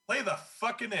Play the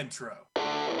fucking intro.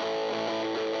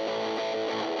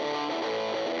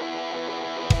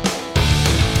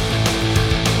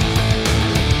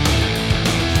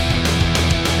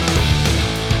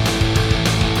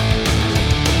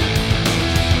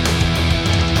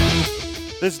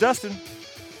 This is Dustin.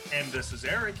 And this is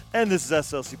Eric. And this is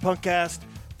SLC Punkcast.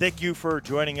 Thank you for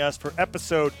joining us for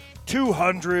episode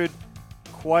 200.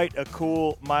 Quite a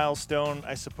cool milestone,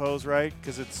 I suppose, right?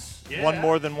 Because it's one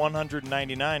more than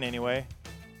 199 anyway.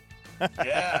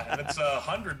 Yeah, and it's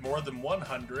 100 more than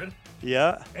 100.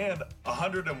 Yeah. And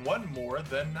 101 more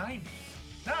than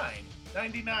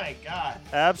 99, God.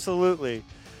 Absolutely.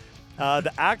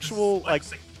 The actual,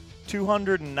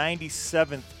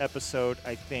 297th episode,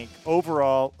 I think,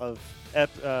 overall of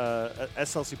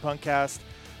SLC Punkcast.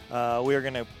 We are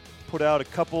going to put out a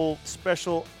couple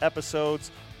special episodes.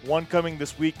 One coming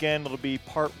this weekend. It'll be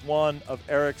part one of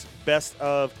Eric's Best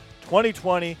of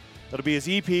 2020. That'll be his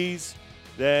EPs.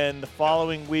 Then the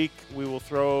following week, we will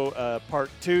throw part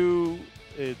two,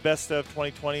 Best of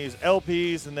 2020, his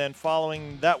LPs. And then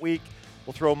following that week,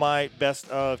 we'll throw my Best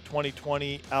of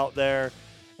 2020 out there.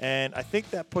 And I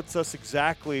think that puts us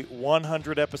exactly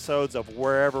 100 episodes of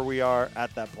wherever we are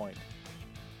at that point,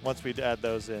 once we add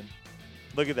those in.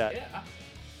 Look at that. Yeah.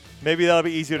 Maybe that'll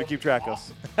be easier to keep track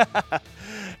of.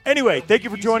 Anyway, thank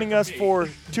you for joining us for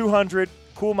 200.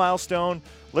 Cool milestone.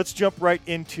 Let's jump right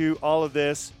into all of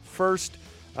this. First,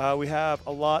 we have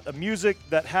a lot of music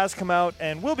that has come out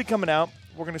and will be coming out.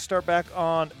 We're going to start back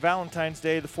on Valentine's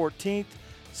Day, the 14th.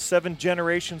 7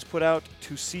 Generations put out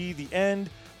To See the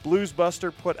End. Blues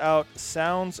Buster put out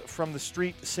Sounds from the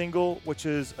Street single, which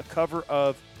is a cover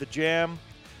of The Jam.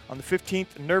 On the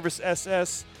 15th, Nervous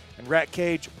SS and Rat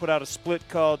Cage put out a split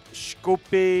called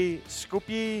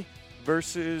Skopje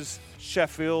versus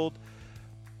Sheffield.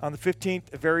 On the 15th,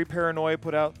 Very Paranoid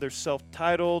put out their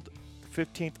self-titled. The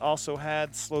 15th also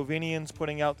had Slovenians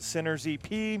putting out the Sinners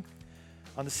EP.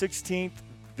 On the 16th,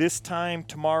 This Time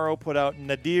Tomorrow put out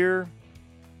Nadir.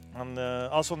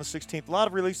 Also on the 16th, a lot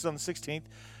of releases on the 16th.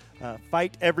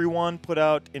 Fight Everyone put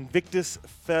out Invictus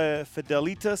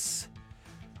Fidelitas.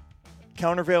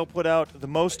 Countervail put out The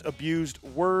Most Abused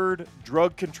Word.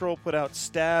 Drug Control put out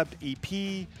Stabbed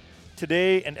EP.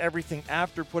 Today and Everything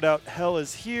After put out Hell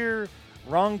Is Here.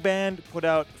 Wrong Band put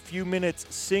out Few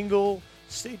Minutes Single.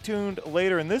 Stay tuned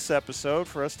later in this episode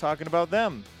for us talking about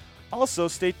them. Also,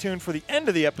 stay tuned for the end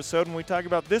of the episode when we talk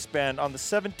about this band. On the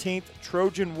 17th,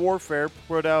 Trojan Warfare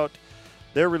put out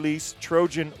their release,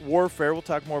 Trojan Warfare. We'll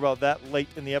talk more about that late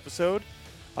in the episode.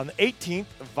 On the 18th,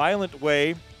 Violent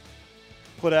Way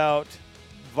put out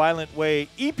Violent Way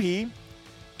EP.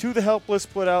 To the Helpless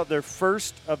put out their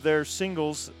first of their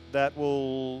singles that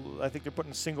I think they're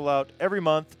putting a single out every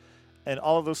month. And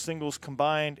all of those singles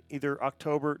combined, either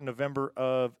October, November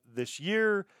of this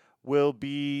year, will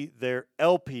be their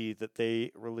LP that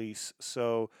they release.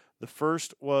 So the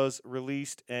first was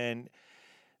released, and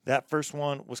that first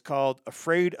one was called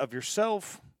Afraid of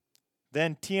Yourself.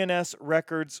 Then TNS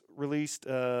Records released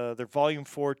their Volume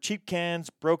 4, Cheap Cans,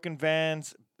 Broken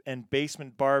Vans, and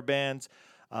Basement Bar Bands.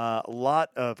 A lot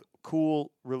of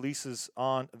cool releases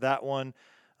on that one.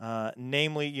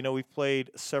 Namely, we've played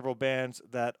several bands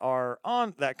that are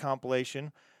on that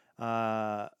compilation.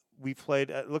 We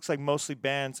played, it looks like mostly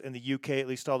bands in the UK, at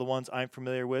least all the ones I'm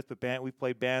familiar with. But we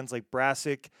played bands like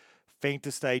Brassic,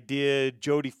 Faintest Idea,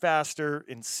 Jodie Faster,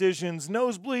 Incisions,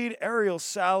 Nosebleed, Aerial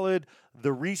Salad, The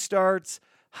Restarts,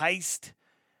 Heist,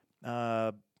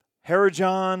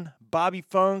 Harajon, Bobby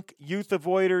Funk, Youth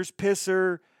Avoiders,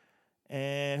 Pisser,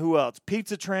 and who else?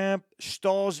 Pizza Tramp,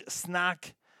 Stolz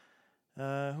Snack.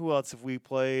 Who else have we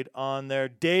played on there?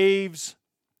 Dave's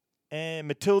and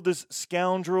Matilda's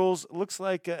Scoundrels. Looks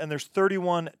like, and there's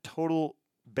 31 total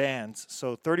bands.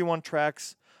 So 31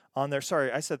 tracks on there.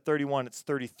 Sorry, I said 31. It's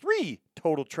 33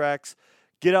 total tracks.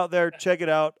 Get out there, check it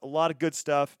out. A lot of good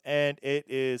stuff, and it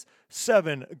is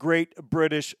 7 great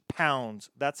British pounds.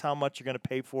 That's how much you're going to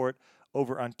pay for it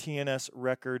over on TNS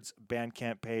Records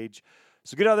Bandcamp page.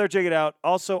 So get out there, check it out.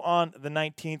 Also on the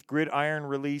 19th, Gridiron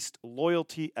released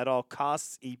Loyalty at All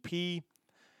Costs EP.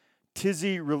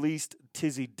 Tizzy released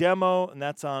Tizzy Demo, and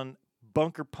that's on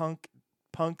Bunker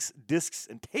Punk's Discs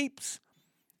and Tapes.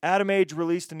 Adam Age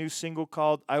released a new single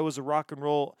called I Was a Rock and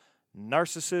Roll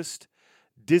Narcissist.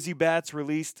 Dizzy Bats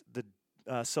released the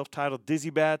self-titled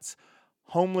Dizzy Bats.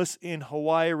 Homeless in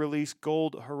Hawaii released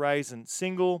Gold Horizon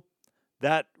single.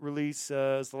 That release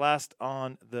is the last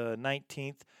on the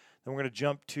 19th. Then we're going to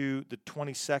jump to the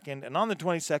 22nd. And on the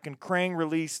 22nd, Krang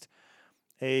released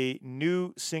a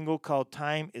new single called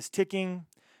Time is Ticking.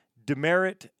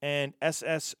 Demerit and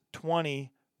SS20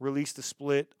 released a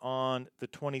split on the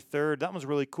 23rd. That one's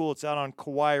really cool. It's out on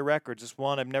Kawaii Records. This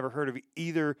one, I've never heard of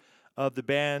either of the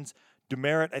bands.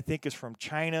 Demerit, I think, is from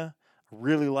China. I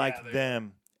really liked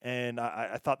them. And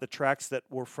I thought the tracks that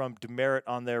were from Demerit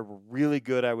on there were really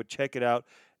good. I would check it out.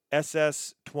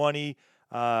 SS20,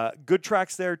 good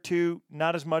tracks there too.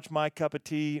 Not as much my cup of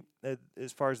tea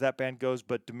as far as that band goes,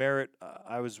 but Demerit,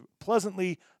 I was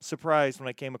pleasantly surprised when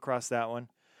I came across that one.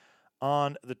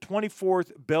 On the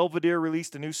 24th, Belvedere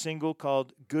released a new single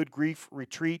called Good Grief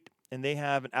Retreat, and they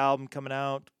have an album coming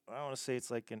out. I want to say it's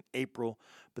like in April,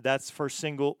 but that's the first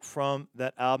single from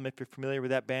that album, if you're familiar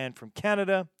with that band from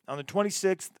Canada. On the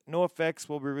 26th, NoFX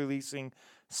will be releasing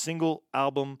single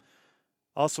album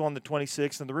also on the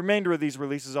 26th. And the remainder of these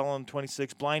releases all on the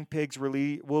 26th. Blind Pigs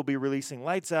will be releasing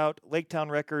Lights Out. Laketown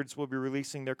Records will be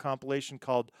releasing their compilation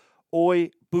called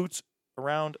Oi! Boots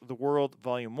Around the World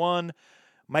Volume 1.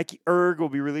 Mikey Erg will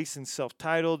be releasing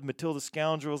self-titled. Matilda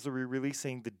Scoundrels will be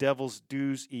releasing the Devil's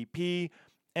Dues EP.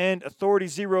 And Authority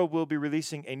Zero will be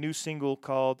releasing a new single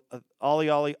called Ollie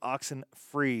Ollie Oxen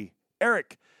Free.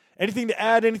 Eric, anything to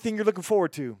add? Anything you're looking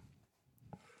forward to?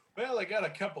 Well, I got a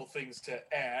couple things to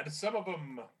add. Some of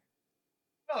them,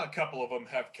 well, a couple of them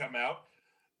have come out.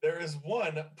 There is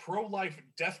one pro-life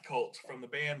death cult from the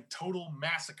band Total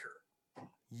Massacre.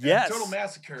 Yes. And Total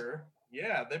Massacre,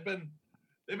 yeah, they've been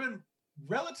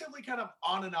relatively kind of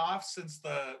on and off since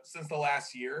the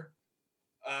last year.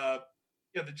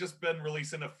 Yeah, they've just been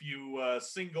releasing a few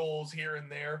singles here and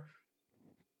there.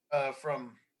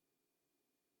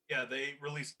 They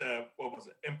released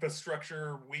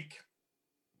Infrastructure Week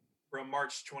from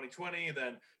March 2020.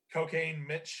 Then Cocaine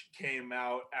Mitch came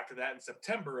out after that in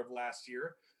September of last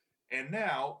year, and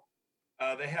now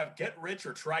they have Get Rich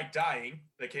or Try Dying.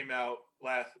 They came out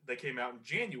in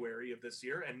January of this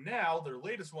year, and now their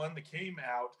latest one that came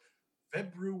out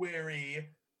February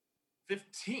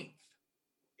 15th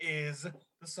is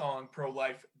the song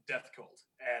Pro-Life Death Cult.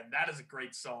 And that is a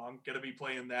great song. Going to be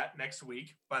playing that next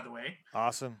week, by the way.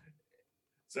 Awesome.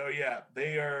 So yeah,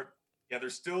 they're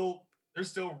still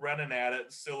running at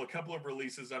it. Still a couple of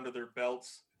releases under their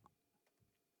belts.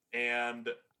 And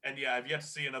yeah, I've yet to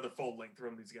see another full length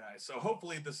from these guys. So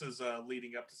hopefully this is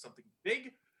leading up to something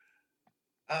big.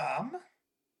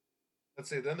 Let's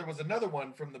see. Then there was another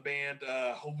one from the band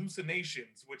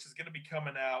Hallucinations, which is going to be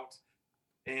coming out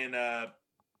in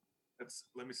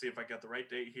let me see if I got the right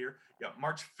date here. Yeah,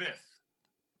 March 5th.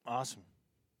 Awesome.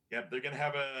 Yeah, they're going to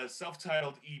have a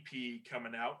self-titled EP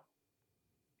coming out.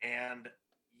 And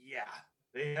yeah,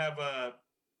 they have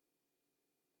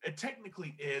it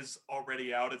technically is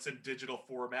already out. It's in digital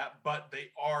format, but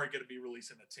they are going to be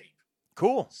releasing a tape.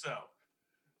 Cool. So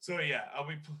yeah, I'm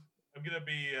going to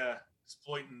be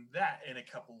exploiting that in a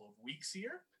couple of weeks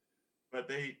here. But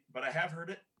I have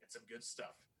heard it. It's some good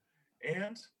stuff.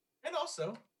 And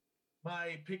also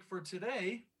my pick for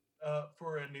today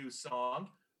for a new song,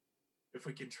 if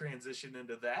we can transition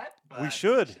into that. We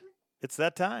should. It's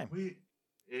that time.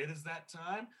 It is that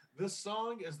time. This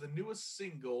song is the newest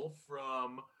single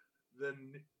from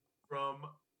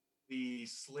the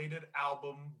slated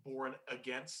album Born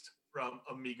Against from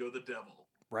Amigo the Devil.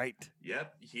 Right.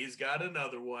 Yep, he's got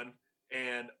another one.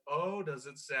 And oh, does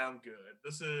it sound good.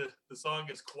 The song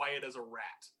is Quiet as a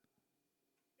Rat.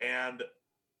 And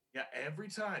yeah, every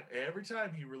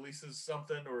time he releases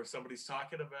something or somebody's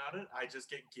talking about it, I just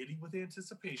get giddy with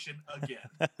anticipation again.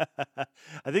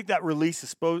 I think that release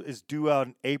is due out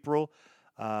in April.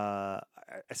 I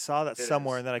saw that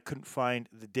somewhere, and then I couldn't find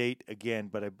the date again,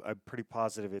 but I'm pretty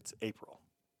positive it's April.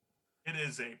 It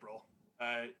is April.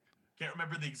 I can't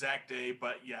remember the exact day,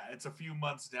 but yeah, it's a few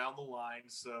months down the line,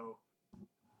 so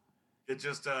could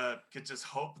just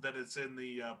hope that it's in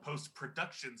the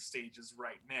post-production stages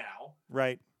right now.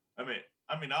 Right. I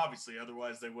mean, obviously,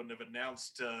 otherwise they wouldn't have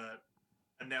announced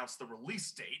the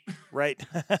release date. Right.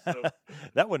 So,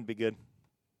 that wouldn't be good.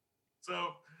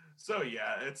 So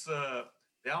yeah, it's the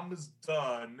album is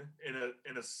done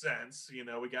in a sense. You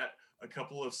know, we got a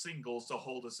couple of singles to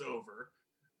hold us over.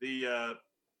 The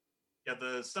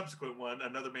subsequent one,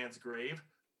 Another Man's Grave.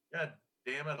 God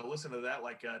damn it, I listened to that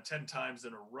like 10 times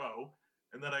in a row,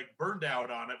 and then I burned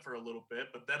out on it for a little bit.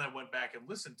 But then I went back and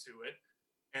listened to it.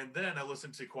 And then I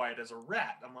listened to Quiet as a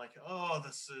Rat. I'm like, oh,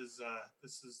 this is a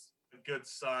good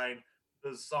sign.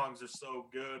 The songs are so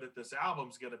good. This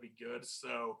album's going to be good.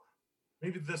 So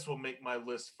maybe this will make my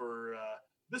list for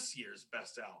this year's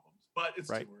best albums. But it's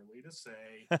too early to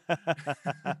say.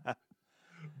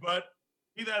 But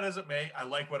be that as it may, I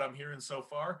like what I'm hearing so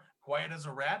far. Quiet as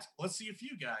a Rat. Let's see if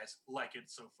you guys like it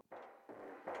so far.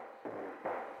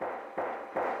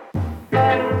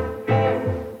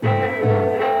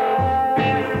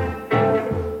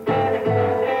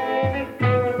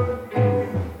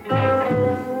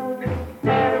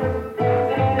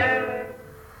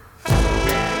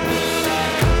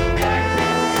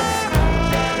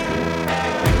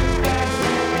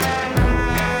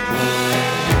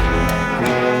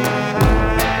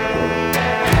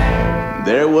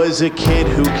 There was a kid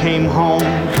who came home,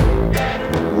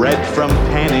 red from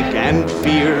panic and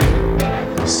fear.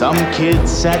 Some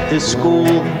kids at the school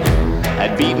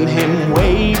had beaten him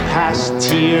way past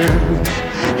tears.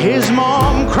 His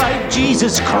mom cried,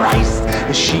 Jesus Christ,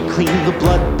 as she cleaned the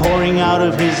blood pouring out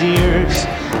of his ears.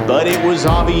 But it was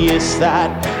obvious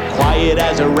that, quiet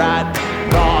as a rat,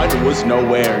 God was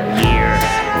nowhere near.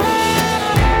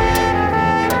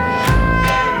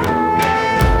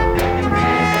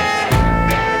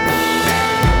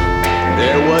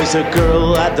 There was a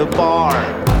girl at the bar.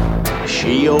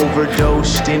 She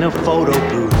overdosed in a photo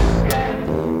booth.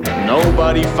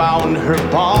 Nobody found her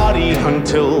body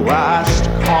until last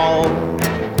call.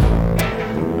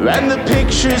 And the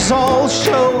pictures all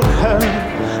showed her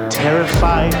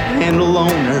terrified and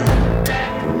alone,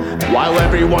 while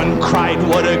everyone cried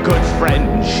what a good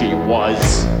friend she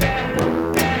was.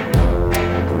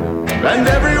 And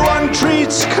everyone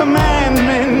treats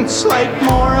commandments like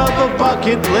more of a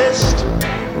bucket list.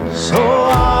 So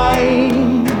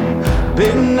I've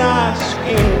been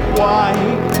asking why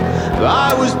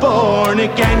I was born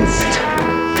against.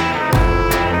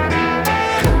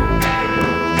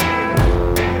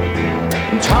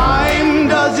 Time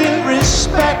doesn't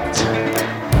respect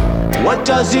what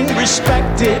doesn't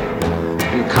respect it.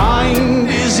 And kind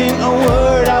isn't a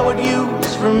word I would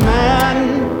use for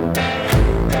man.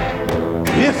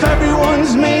 If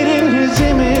everyone's made in his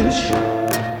image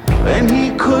and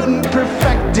he couldn't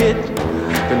perfect it,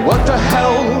 then what the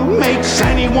hell makes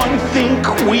anyone think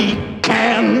we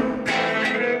can?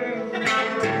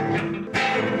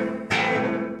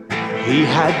 He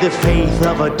had the faith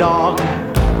of a dog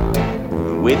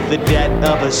with the debt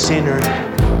of a sinner,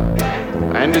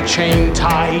 and a chain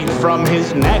tied from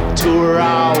his neck to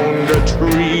around a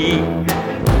tree.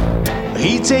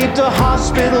 He taped a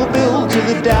hospital bill to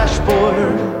the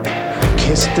dashboard,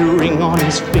 kissed the ring on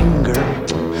his finger,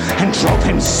 and drove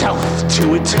himself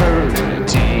to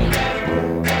eternity.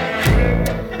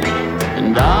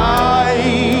 And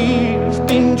I've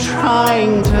been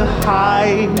trying to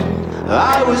hide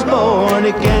I was born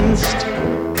against.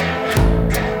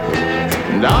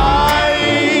 And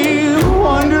I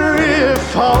wonder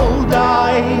if I'll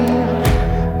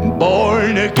die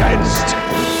born against.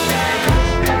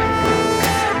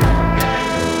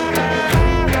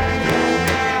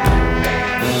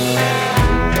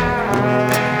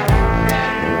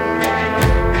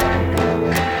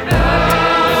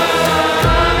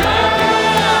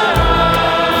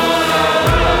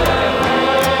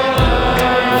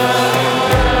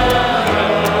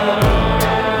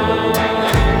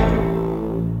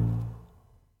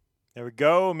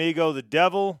 Go, Amigo the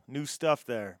Devil. New stuff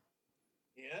there.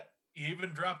 Yeah, he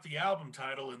even dropped the album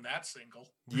title in that single.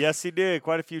 Yes, he did.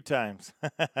 Quite a few times.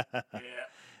 Yeah.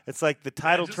 It's like the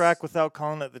title track without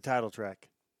calling it the title track.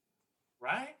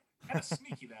 Right? Kind of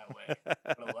sneaky that way.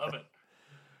 But I love it.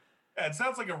 Yeah, it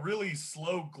sounds like a really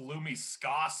slow, gloomy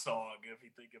ska song if you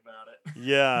think about it.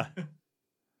 Yeah.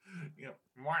 Yep.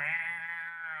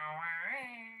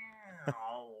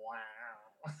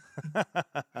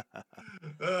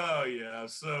 Oh yeah,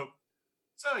 so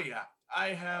yeah, I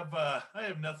have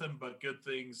nothing but good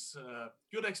things,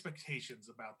 good expectations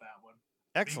about that one.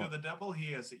 Excellent. Amigo the Devil,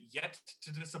 he has yet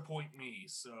to disappoint me,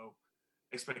 so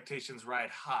expectations ride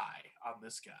high on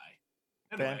this guy.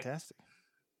 Anyway, fantastic.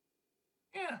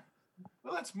 Yeah,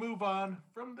 well, let's move on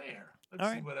from there.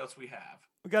 Let's see what else we have.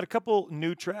 We got a couple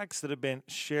new tracks that have been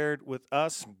shared with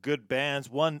us. Some good bands.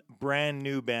 One brand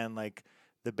new band, like.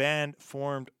 The band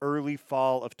formed early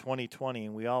fall of 2020,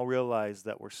 and we all realize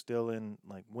that we're still in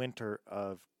like winter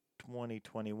of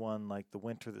 2021, like the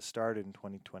winter that started in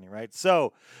 2020, right?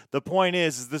 So the point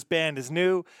is this band is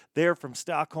new. They're from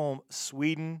Stockholm,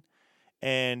 Sweden,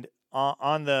 and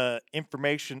on the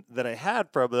information that I had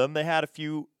from them, they had a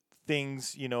few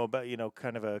things, about,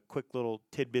 kind of a quick little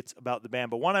tidbits about the band.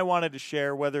 But one I wanted to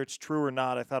share, whether it's true or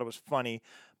not, I thought it was funny,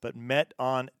 but met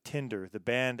on Tinder. The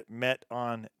band met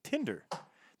on Tinder.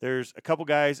 There's a couple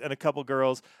guys and a couple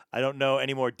girls. I don't know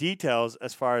any more details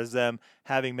as far as them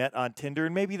having met on Tinder,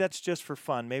 and maybe that's just for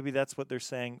fun. Maybe that's what they're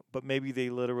saying, but maybe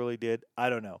they literally did. I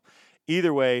don't know.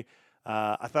 Either way,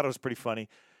 I thought it was pretty funny.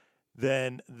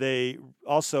 Then they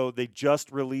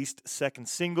just released second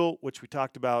single, which we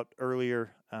talked about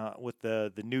earlier with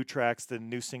the new tracks, the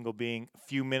new single being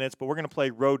Few Minutes. But we're going to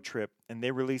play Road Trip, and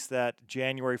they released that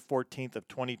January 14th of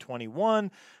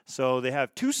 2021. So they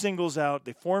have two singles out.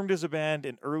 They formed as a band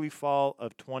in early fall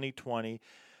of 2020.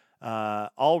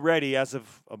 Already, as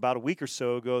of about a week or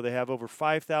so ago, they have over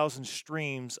 5,000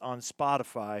 streams on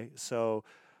Spotify. So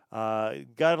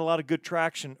Got a lot of good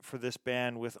traction for this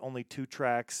band with only 2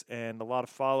 tracks and a lot of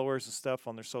followers and stuff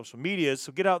on their social medias.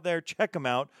 So get out there, check them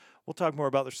out. We'll talk more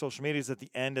about their social medias at the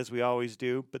end, as we always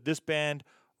do. But this band,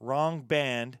 Wrong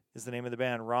Band, is the name of the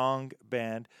band, Wrong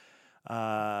Band.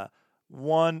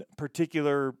 One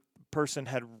particular person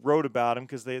had wrote about them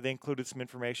because they included some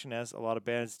information, as a lot of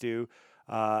bands do.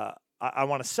 I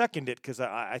want to second it because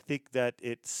I think that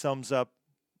it sums up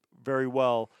very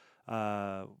well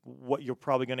what you're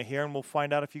probably going to hear, and we'll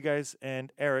find out if you guys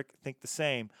and Eric think the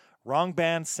same. Wrong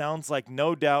Band sounds like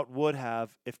No Doubt would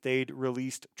have if they'd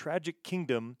released Tragic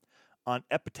Kingdom on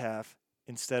Epitaph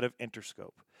instead of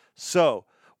Interscope. So,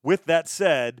 with that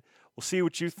said, we'll see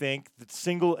what you think. The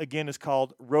single, again, is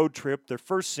called Road Trip, their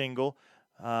first single.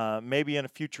 Maybe in a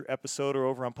future episode or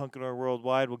over on Punkanoi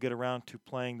Worldwide, we'll get around to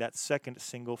playing that second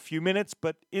single. Few minutes,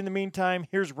 but in the meantime,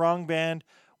 here's Wrong Band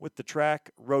with the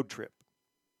track Road Trip.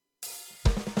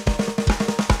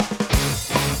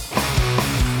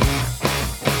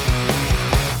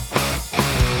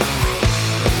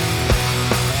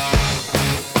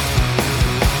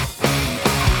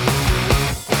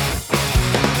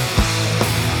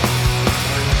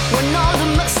 When all the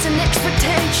must and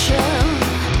expectation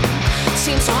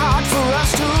seems so hard for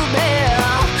us to bear,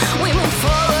 we move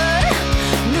forward,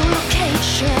 new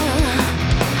location,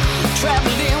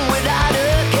 traveling without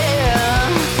a care.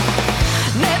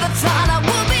 Never thought I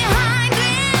would be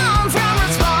hiding from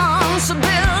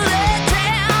responsibility,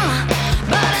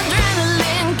 but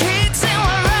adrenaline kicks and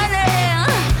we're running.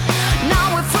 Now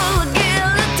we're full of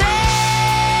guilty.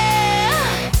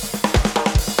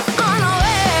 On our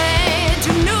way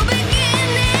to new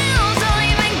beginnings, don't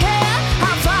even care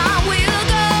how far we'll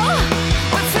go.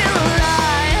 We feel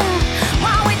alive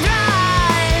while we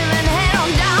drive and head on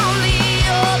down the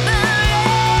open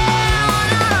road. On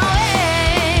our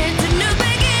way to new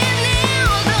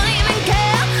beginnings, don't even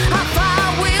care how far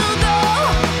we'll go.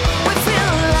 We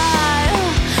feel alive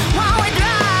while we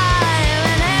drive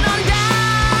and head on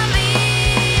down the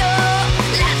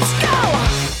let's go.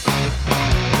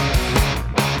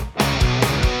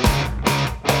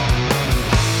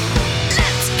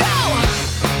 Let's go!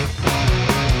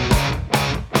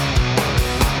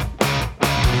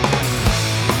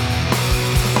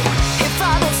 If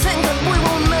I don't think that we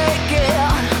will make it,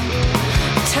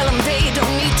 tell them they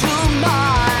don't need to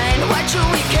mind. Why should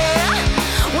we care?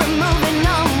 We're moving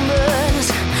numbers,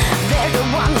 they're the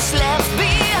ones left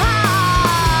behind.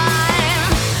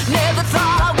 Never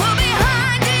thought I would be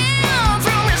hiding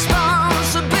from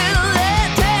responsibility,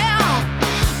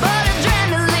 but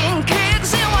adrenaline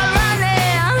kicks and we're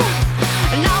running,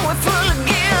 and now we're full of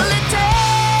guilty.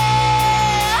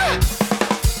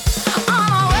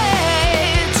 On our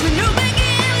way to new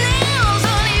beginnings,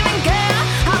 don't even care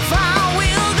how far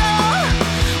we'll go.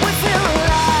 We feel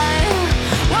alive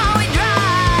while we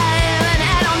drive and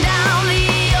head on down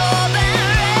the open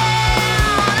road.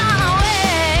 On our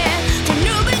way to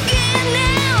new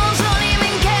beginnings, don't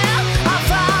even care how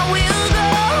far we'll go.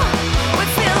 We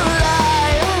feel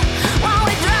alive while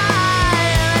we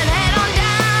drive and head on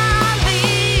down the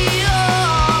open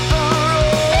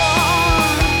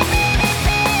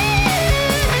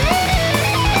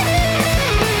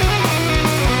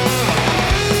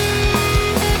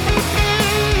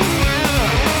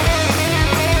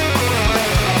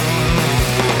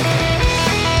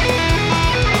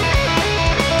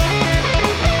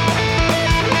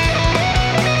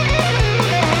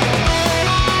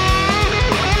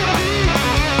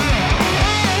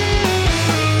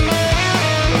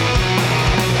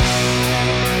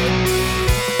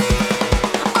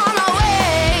On our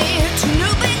way to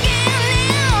new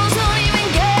beginnings, don't even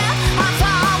care how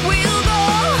far we'll go.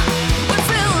 We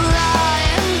feel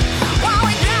alive while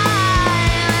we drive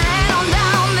and head on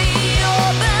down the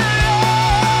open road.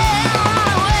 On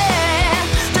our way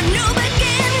to new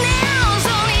beginnings,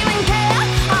 don't even care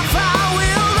how far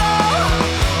we'll go.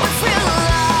 We feel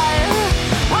alive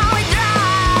while we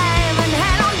drive and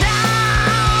head on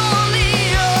down the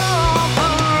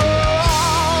open road.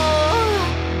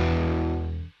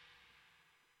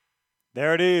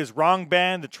 There it is, Wrong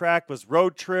Band. The track was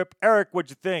Road Trip. Eric, what'd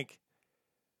you think?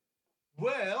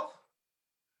 Well,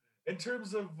 in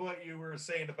terms of what you were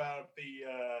saying about the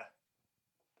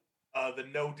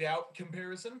No Doubt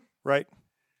comparison, Right?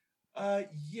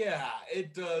 yeah,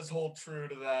 it does hold true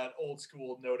to that old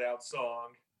school No Doubt song,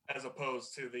 as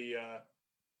opposed to the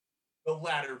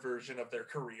latter version of their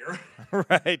career.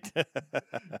 Right.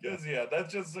 Because yeah,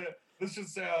 that's just this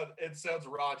just sounds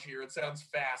raunchier. It sounds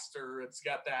faster. It's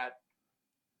got that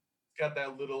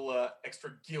little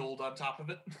extra guild on top of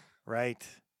it. Right.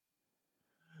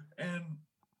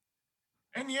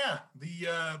 And yeah,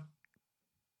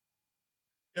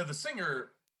 Yeah, the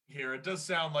singer here, it does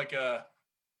sound like it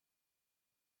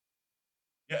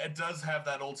does have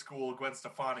that old school Gwen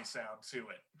Stefani sound to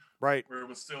it, Right. where it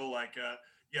was still like,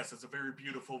 yes, it's a very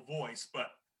beautiful voice,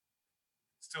 but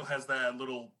still has that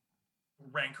little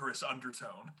rancorous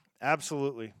undertone.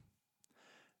 Absolutely.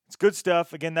 It's good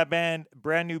stuff. Again, that band,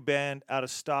 brand new band out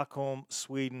of Stockholm,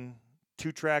 Sweden.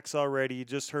 2 tracks already. You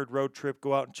just heard Road Trip.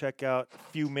 Go out and check out A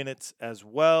Few Minutes as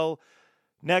well.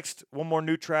 Next, one more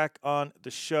new track on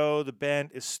the show. The band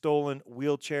is Stolen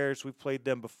Wheelchairs. We've played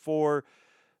them before.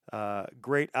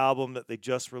 Great album that they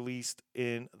just released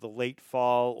in the late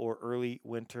fall or early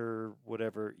winter,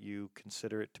 whatever you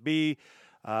consider it to be.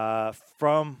 They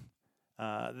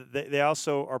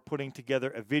also are putting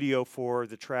together a video for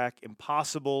the track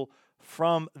Impossible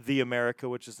from The America,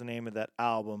 which is the name of that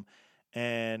album.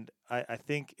 And I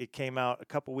think it came out a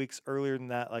couple weeks earlier than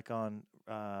that, like on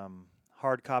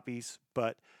hard copies,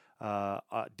 but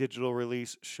digital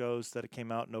release shows that it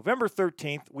came out November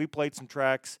 13th. We played some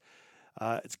tracks.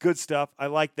 It's good stuff. I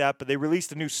like that, but they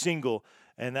released a new single,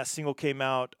 and that single came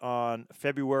out on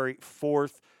February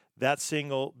 4th. That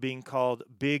single being called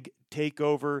Big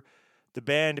Takeover. The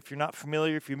band, if you're not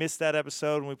familiar, if you missed that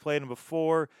episode when we played them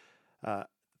before,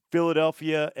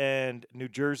 Philadelphia and New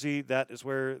Jersey, that is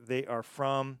where they are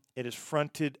from. It is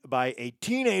fronted by a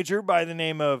teenager by the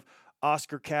name of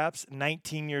Oscar Capps,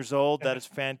 19 years old. That is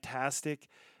fantastic.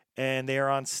 And they are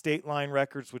on State Line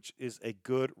Records, which is a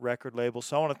good record label.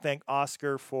 So I want to thank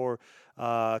Oscar for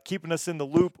keeping us in the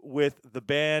loop with the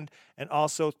band. And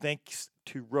also thanks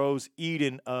to Rose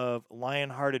Eden of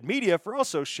Lionhearted Media for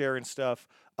also sharing stuff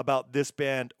about this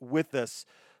band with us.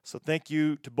 So thank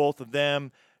you to both of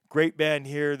them. Great band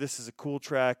here. This is a cool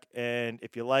track. And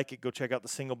if you like it, go check out the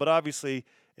single. But obviously,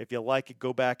 if you like it,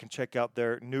 go back and check out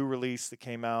their new release that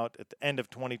came out at the end of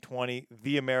 2020,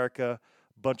 The America.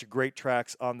 Bunch of great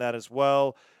tracks on that as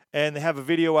well. And they have a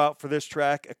video out for this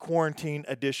track, a quarantine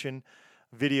edition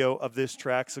video of this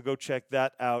track. So go check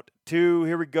that out too.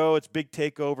 Here we go. It's Big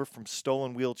Takeover from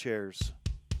Stolen Wheelchairs.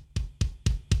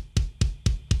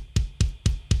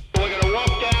 We're going to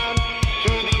walk down to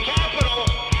the Capitol.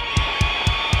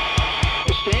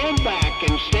 Stand back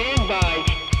and stand by.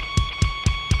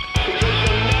 Because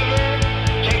you'll never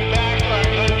take back our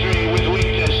country with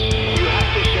weakness. You have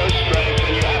to show strength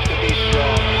and you have to be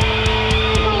strong.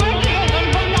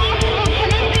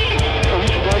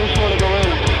 I just want to go in.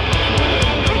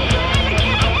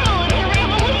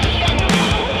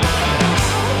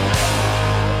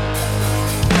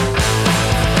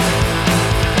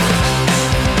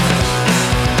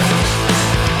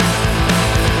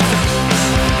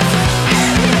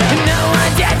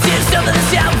 Over the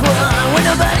south wall, when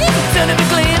nobody turned to be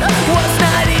clean, was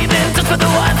not even just for the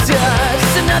water,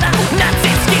 just another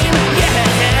Nazi scheme. Yeah,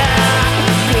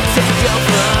 big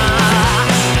takeover,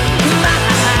 my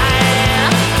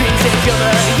big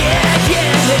takeover. Yeah, yeah.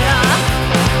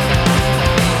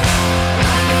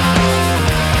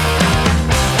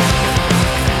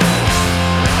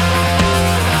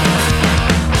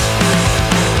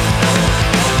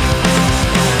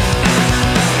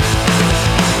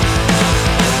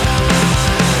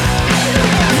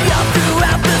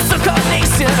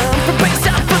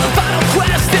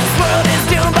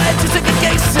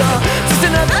 Just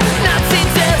another Nazi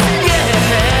death, yeah.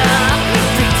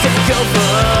 Big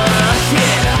takeover,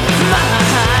 yeah. My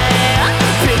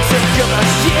big takeover,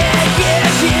 yeah,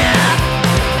 yeah, yeah.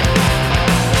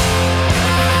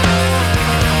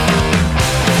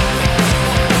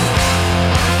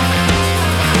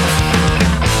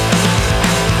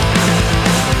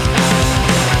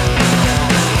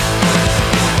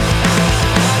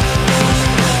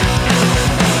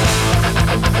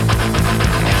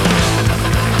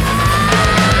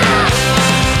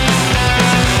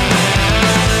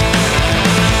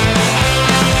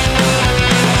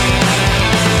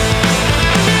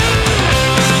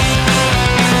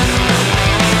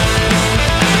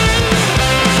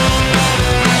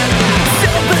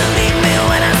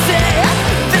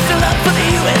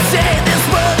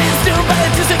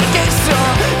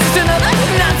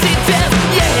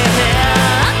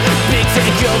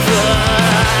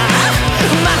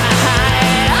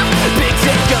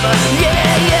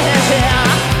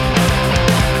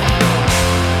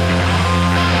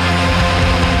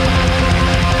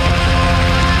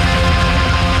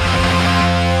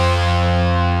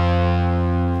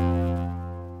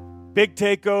 Big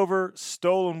Takeover,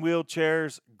 Stolen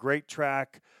Wheelchairs, great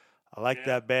track. I like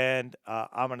that band.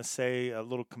 I'm going to say a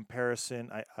little comparison.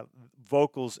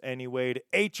 Vocals anyway to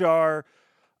HR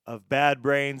of Bad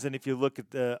Brains. And if you look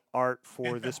at the art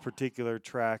for this particular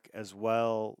track as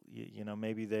well, you know,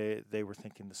 maybe they were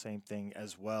thinking the same thing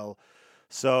as well.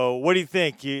 So what do you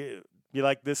think? You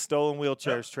like this Stolen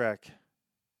Wheelchairs track?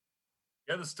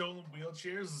 Yeah, the Stolen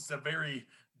Wheelchairs is a very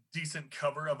decent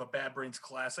cover of a Bad Brains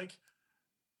classic.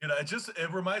 You know,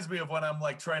 it reminds me of when I'm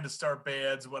like trying to start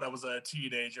bands when I was a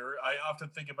teenager. I often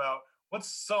think about what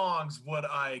songs would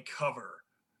I cover?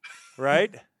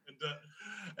 Right?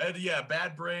 and yeah,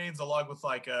 Bad Brains, along with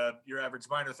like Your Average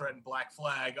Minor Threat and Black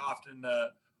Flag,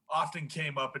 often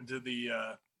came up into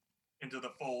the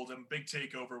fold, and Big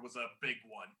Takeover was a big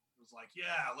one. It was like,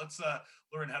 yeah, let's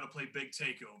learn how to play Big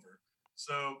Takeover.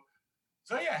 So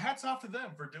yeah, hats off to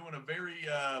them for doing a very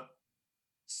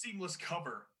seamless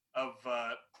cover of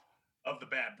the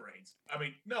Bad Brains. I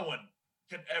mean, no one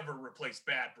can ever replace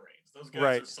Bad Brains. Those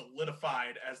guys are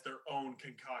solidified as their own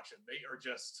concoction. They are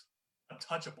just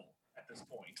untouchable at this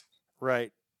point.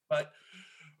 Right. But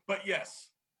yes,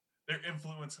 their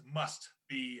influence must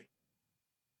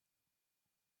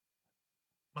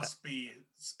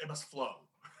flow.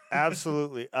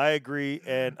 Absolutely. I agree.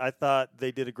 And I thought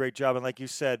they did a great job. And like you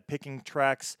said, picking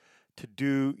tracks to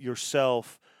do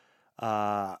yourself,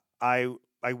 I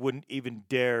wouldn't even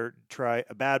dare try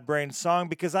a Bad Brains song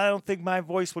because I don't think my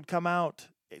voice would come out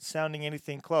sounding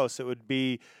anything close. It would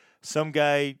be some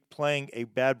guy playing a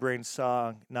Bad Brains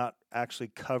song, not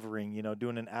actually covering,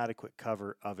 doing an adequate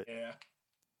cover of it. Yeah.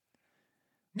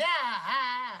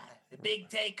 The Big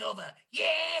Takeover. Yeah.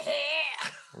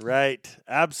 Right.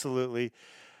 Absolutely.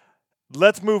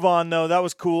 Let's move on, though. That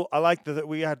was cool. I like that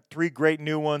we had 3 great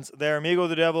new ones there. Amigo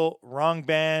the Devil, Wrong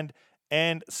Band,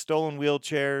 and Stolen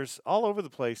Wheelchairs all over the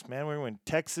place, man. We were in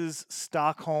Texas,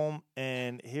 Stockholm,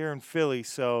 and here in Philly.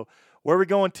 So where are we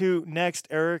going to next,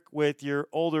 Eric, with your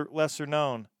older, lesser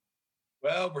known?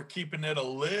 Well, we're keeping it a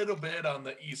little bit on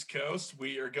the East Coast.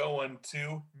 We are going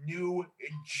to New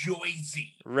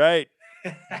Jersey. Right.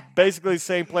 Basically the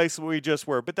same place we just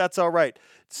were, but that's all right.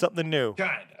 Something new.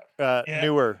 Kind of.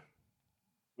 Newer.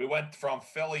 We went from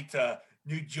Philly to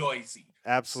New Jersey.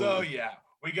 Absolutely. So, yeah,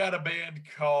 we got a band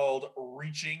called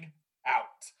Reaching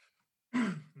Out.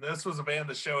 This was a band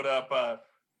that showed up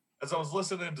as I was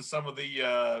listening to some of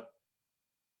the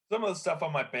stuff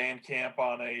on my Bandcamp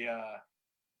on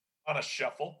a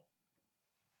shuffle.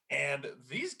 And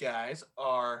these guys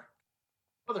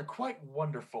they're quite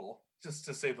wonderful, just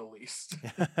to say the least.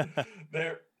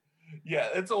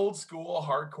 It's old school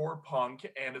hardcore punk,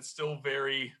 and it's still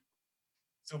very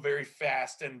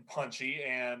fast and punchy,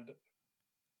 and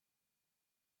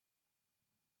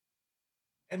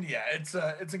yeah, it's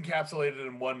encapsulated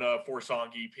in one 4-song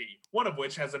EP, one of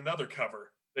which has another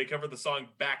cover. They cover the song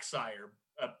Backfire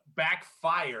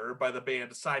by the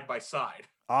band Side by Side.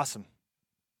 Awesome.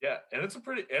 Yeah, and it's a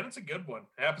good one.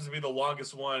 It happens to be the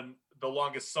longest song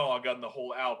on the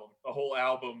whole album. The whole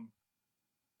album,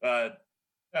 I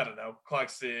don't know,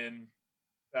 clocks in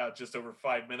just over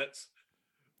 5 minutes.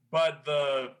 But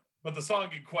the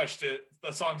songs in question,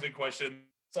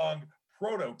 song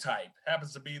Prototype,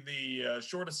 happens to be the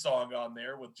shortest song on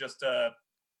there, with just a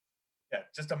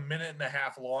minute and a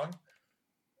half long.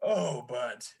 Oh,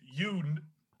 but you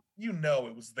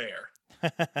it was there.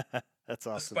 That's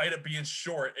awesome. Despite it being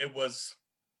short,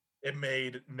 it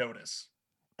made notice.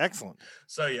 Excellent.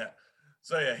 So yeah,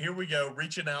 here we go.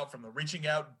 Reaching Out from the Reaching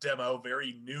Out demo,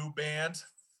 very new band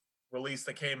release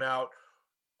that came out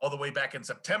all the way back in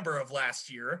September of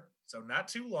last year, so not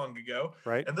too long ago.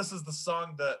 Right. And this was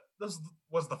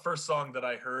the first song that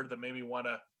I heard that made me want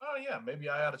to, oh yeah, maybe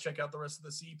I ought to check out the rest of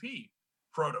this EP,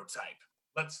 Prototype.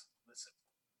 Let's listen.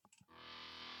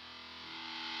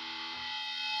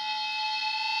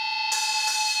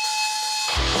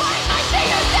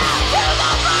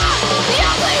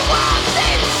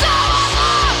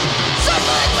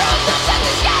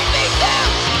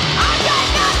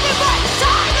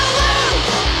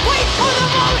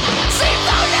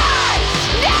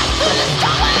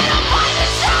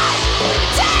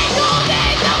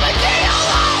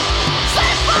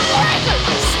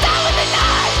 Stop with the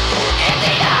knife in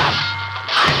the eye.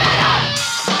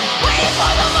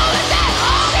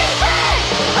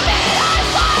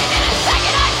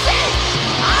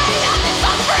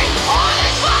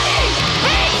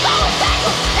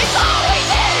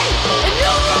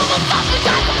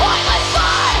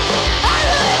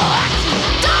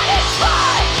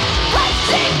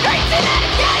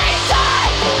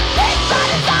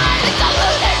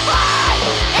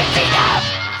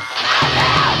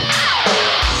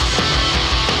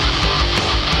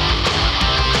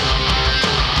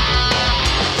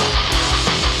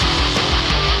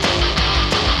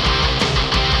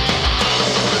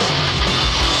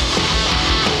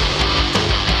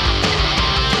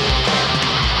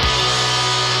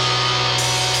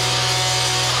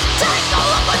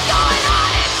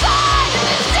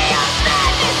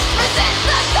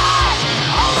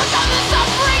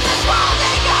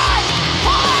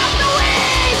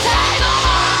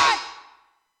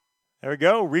 There we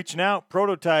go. Reaching out.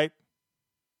 Prototype.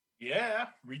 Yeah,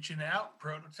 reaching out,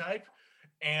 Prototype.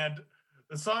 And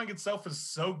the song itself is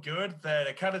so good that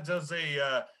it kind of does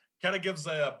gives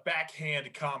a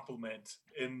backhand compliment,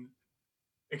 and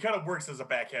it kind of works as a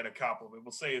backhanded compliment.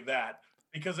 We'll say that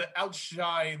because it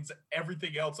outshines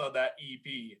everything else on that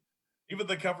EP. Even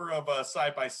the cover of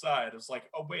Side by Side, it's like,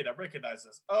 oh wait, I recognize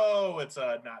this. Oh, it's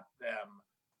not them.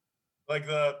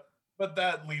 But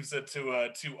that leaves it to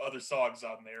 2 other songs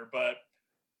on there. But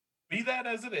be that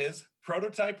as it is,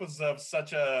 Prototype was of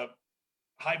such a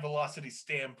high velocity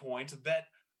standpoint that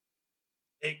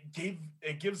it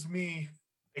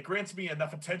grants me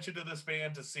enough attention to this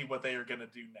band to see what they are going to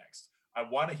do next. I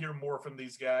want to hear more from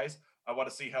these guys. I want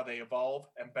to see how they evolve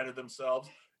and better themselves.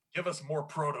 Give us more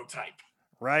Prototype.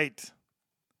 Right.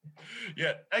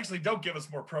 Yeah, actually, don't give us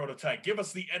more Prototype. Give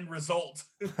us the end result.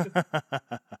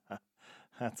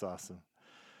 That's awesome.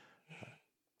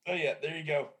 So yeah, there you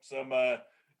go. Some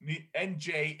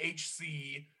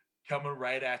NJHC coming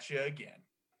right at you again.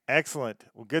 Excellent.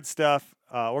 Well, good stuff.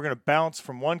 We're going to bounce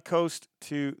from one coast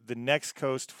to the next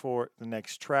coast for the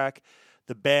next track.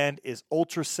 The band is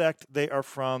Ultrasect. They are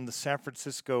from the San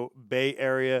Francisco Bay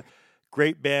Area.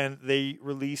 Great band. They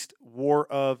released War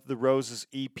of the Roses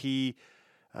EP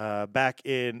back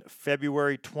in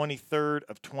February 23rd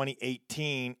of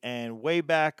 2018. And way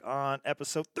back on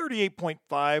episode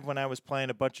 38.5, when I was playing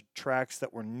a bunch of tracks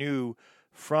that were new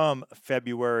from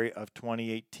February of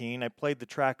 2018, I played the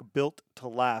track Built to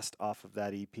Last off of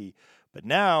that EP. But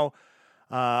now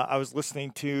I was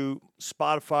listening to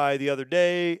Spotify the other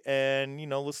day and,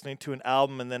 listening to an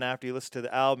album. And then after you listen to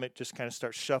the album, it just kind of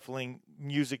starts shuffling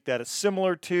music that is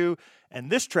similar to. And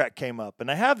this track came up.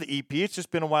 And I have the EP. It's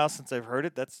just been a while since I've heard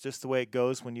it. That's just the way it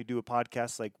goes when you do a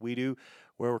podcast like we do,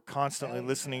 where we're constantly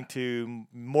listening to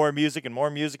more music and more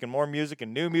music and more music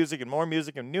and new music and more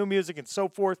music and new music and so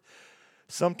forth.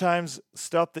 Sometimes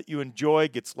stuff that you enjoy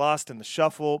gets lost in the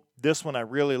shuffle. This one I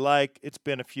really like. It's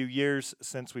been a few years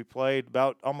since we played,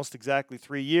 about almost exactly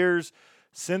 3 years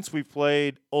since we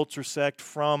played Ultrasect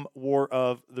from War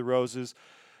of the Roses.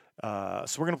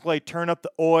 So we're going to play Turn Up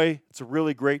the Oi. It's a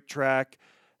really great track.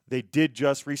 They did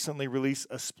just recently release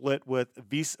a split with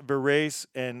Vis Veres,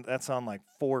 and that's on like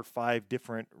 4 or 5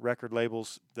 different record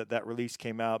labels that release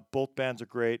came out. Both bands are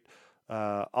great.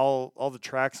 All the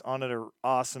tracks on it are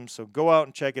awesome, so go out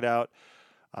and check it out.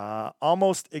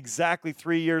 Almost exactly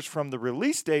 3 years from the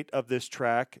release date of this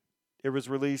track. It was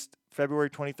released February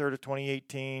 23rd of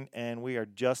 2018, and we are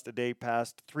just a day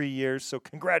past 3 years, so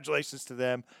congratulations to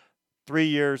them. 3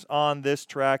 years on this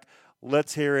track.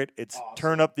 Let's hear it. It's awesome.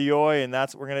 Turn Up the Oi, and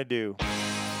that's what we're going to do.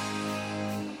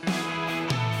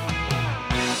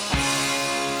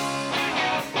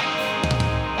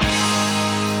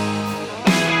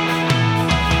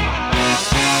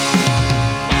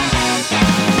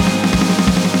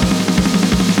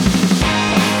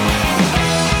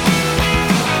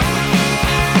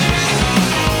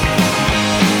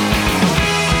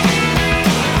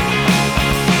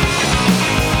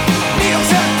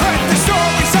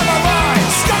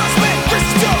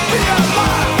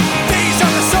 These are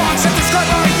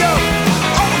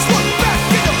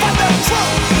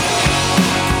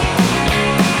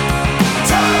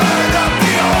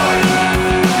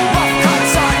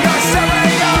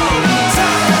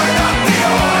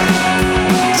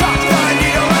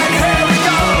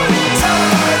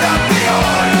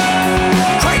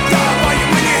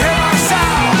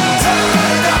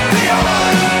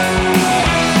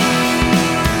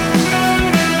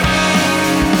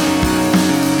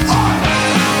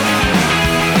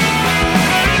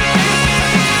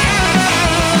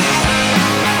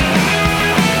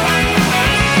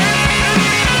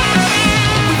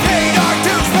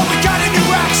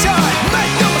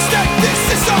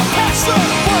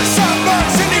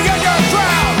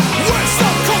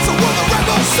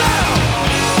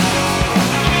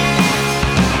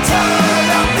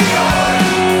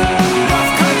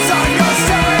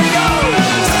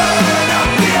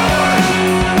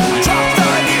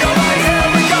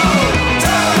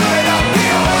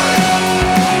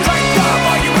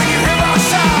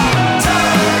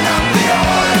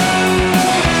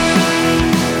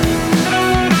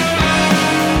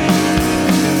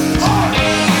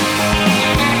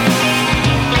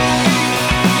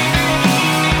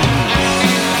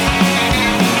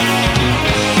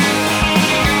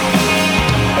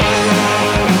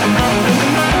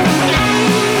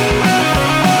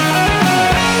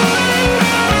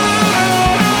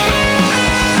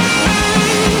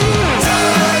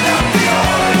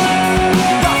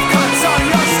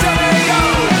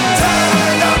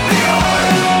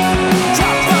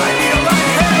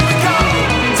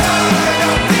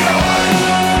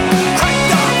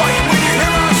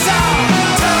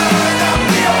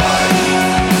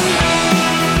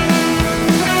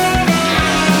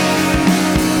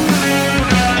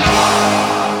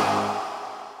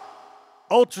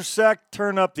Ultrasec,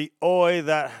 Turn Up the Oi.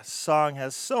 That song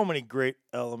has so many great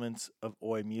elements of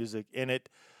Oi music in it.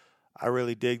 I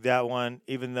really dig that one,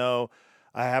 even though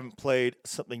I haven't played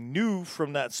something new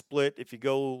from that split. If you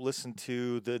go listen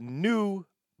to the new,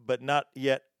 but not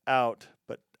yet out,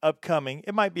 but upcoming,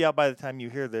 it might be out by the time you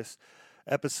hear this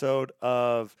episode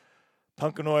of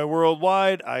Punkanoi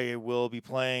Worldwide, I will be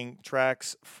playing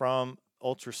tracks from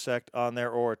Ultrasect on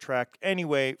there, or a track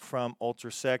anyway from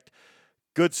Ultrasect.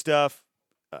 Good stuff.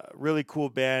 Really cool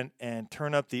band. And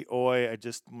Turn Up the Oi.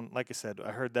 Like I said,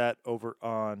 I heard that over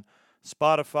on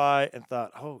Spotify and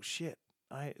thought, oh shit,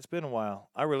 it's been a while.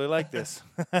 I really like this.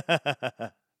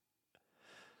 Right?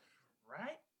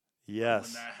 Yes.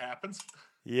 When that happens.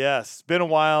 Yes. It's been a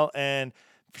while, and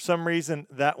for some reason,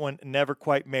 that one never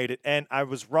quite made it. And I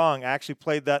was wrong. I actually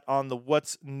played that on the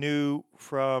What's New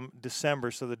from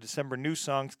December. So the December new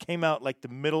songs came out like the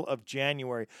middle of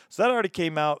January. So that already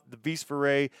came out. The Beast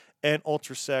Foray and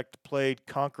Ultrasect played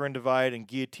Conquer and Divide and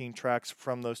Guillotine tracks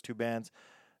from those two bands,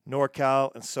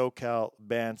 NorCal and SoCal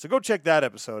bands. So go check that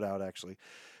episode out, actually.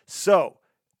 So,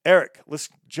 Eric, let's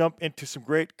jump into some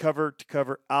great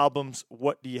cover-to-cover albums.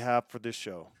 What do you have for this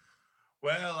show?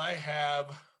 Well, I have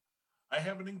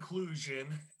an inclusion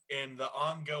in the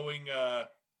ongoing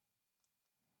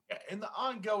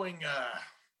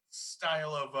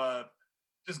style of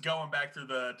just going back through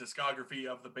the discography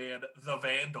of the band The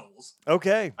Vandals.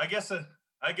 Okay. I guess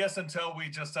until we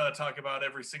just talk about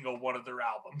every single one of their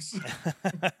albums.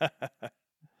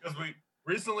 Because we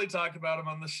recently talked about them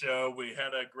on the show. We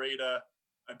had a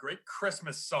great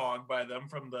Christmas song by them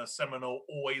from the seminal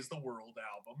Always the World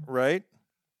album. Right.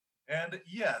 And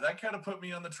yeah, that kind of put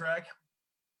me on the track.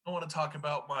 I want to talk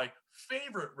about my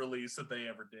favorite release that they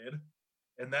ever did,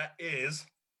 and that is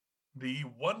the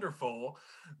wonderful,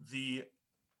 the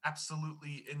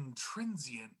absolutely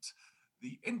intrinsient,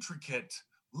 the intricate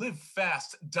Live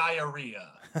Fast Diarrhea.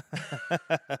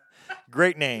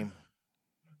 Great name.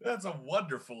 That's a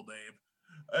wonderful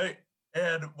name.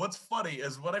 And what's funny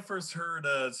is when I first heard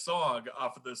a song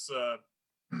off of this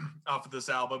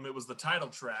album, it was the title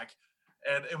track.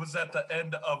 And it was at the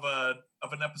end of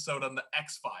an episode on the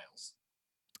X-Files.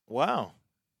 Wow.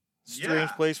 Strange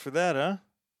place for that, huh?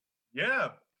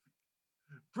 Yeah.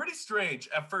 Pretty strange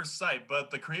at first sight,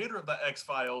 but the creator of the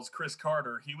X-Files, Chris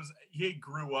Carter, he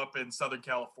grew up in Southern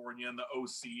California in the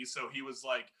OC, so he was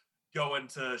like going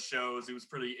to shows. He was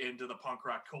pretty into the punk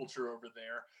rock culture over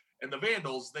there. And the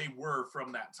Vandals, they were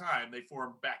from that time. They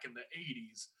formed back in the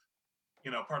 80s,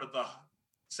 part of the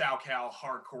SoCal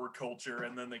hardcore culture,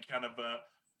 and then they kind of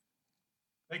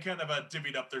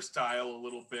divvied up their style a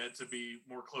little bit to be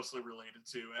more closely related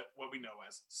to what we know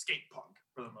as skate punk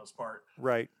for the most part.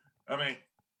 Right. I mean,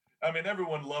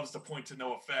 everyone loves to point to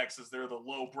NoFX as they're the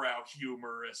lowbrow,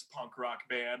 humorous punk rock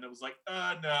band. It was like,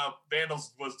 no,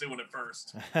 Vandals was doing it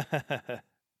first.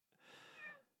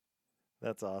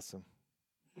 That's awesome.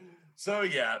 So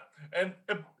yeah, and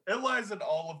it lies in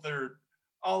all of their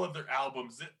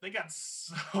albums. They got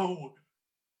so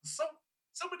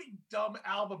many dumb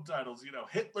album titles.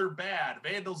 Hitler bad,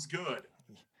 Vandals good.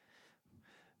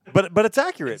 But it's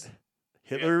accurate.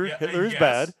 Hitler is yes.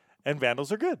 bad, and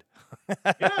Vandals are good.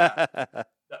 Yeah.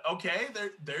 Okay,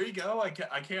 there you go. I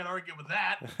can't argue with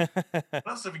that. What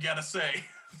else have you got to say?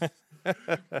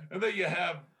 And then you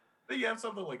have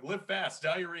something like Live Fast,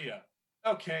 Diarrhea.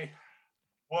 Okay,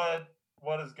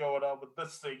 what is going on with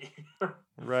this thing here?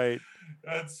 Right.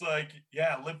 It's like,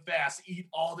 yeah, live fast, eat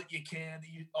all that you can,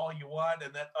 eat all you want,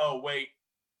 and then, oh wait,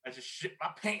 I just shit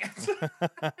my pants.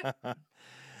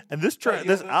 And this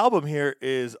album here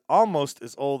is almost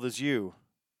as old as you.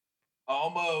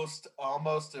 Almost. I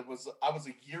was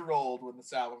a year old when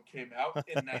this album came out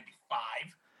in '95.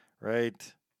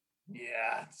 Right.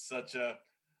 Yeah,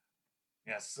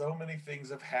 so many things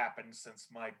have happened since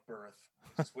my birth.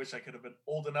 I just wish I could have been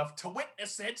old enough to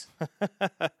witness it.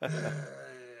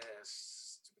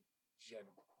 Stupid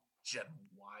Gen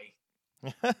Y.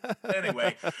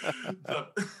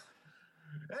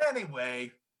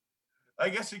 Anyway, I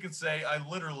guess you could say I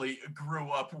literally grew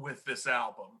up with this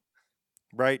album.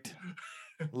 Right.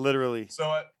 Literally. So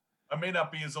I may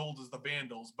not be as old as the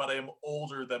Vandals, but I am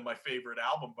older than my favorite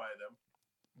album by them.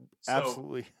 So,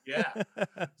 absolutely. Yeah.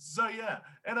 So yeah,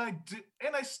 and I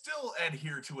still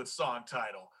adhere to its song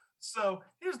title. So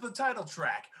here's the title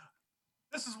track.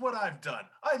 This is what I've done.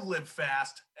 I live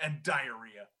fast and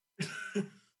diarrhea.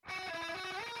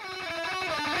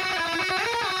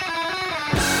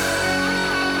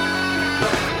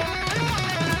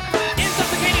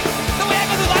 Intoxicated, the way I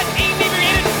go through life ain't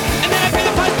inebriated. And then I pay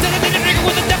the price, then I did a drinker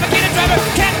with a defecated driver.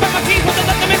 Can't find my teeth, but I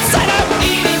left them inside out.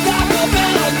 Eating Taco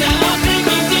Bell, now I'm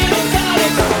drinking gin and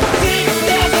tonic.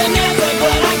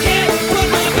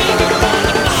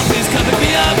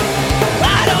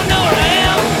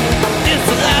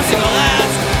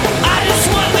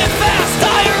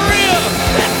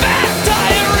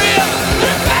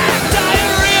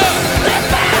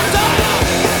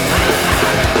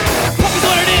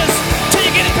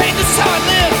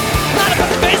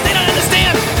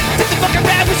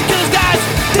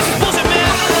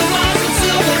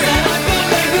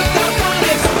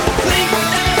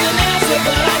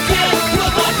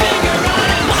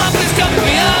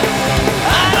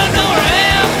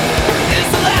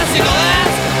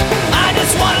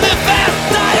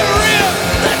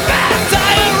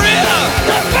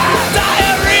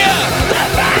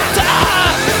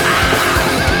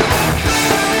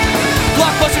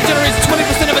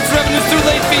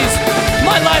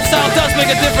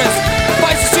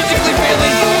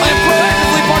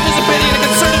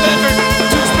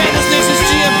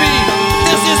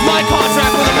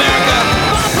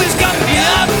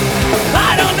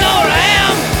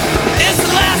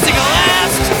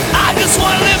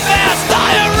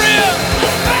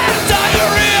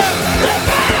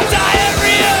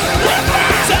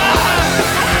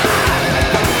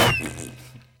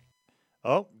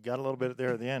 got a little bit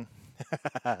there at the end.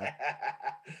 Fast.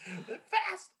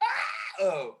 Ah!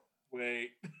 Oh,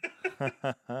 wait.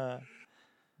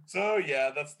 So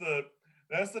yeah, that's the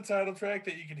title track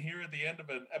that you can hear at the end of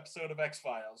an episode of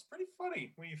X-Files. Pretty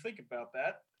funny when you think about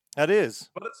that. That is.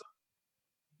 But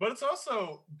it's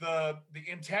also the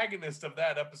antagonist of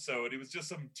that episode. He was just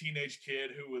some teenage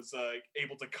kid who was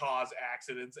able to cause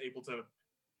accidents, able to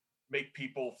make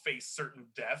people face certain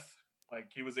death.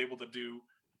 Like he was able to do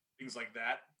things like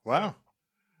that. Wow.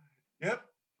 Yep.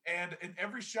 And in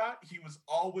every shot, he was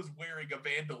always wearing a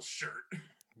Vandal shirt.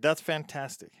 That's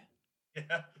fantastic.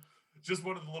 Yeah. Just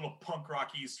one of the little punk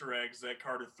rock Easter eggs that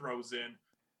Carter throws in.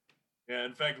 Yeah,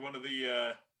 in fact, one of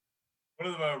the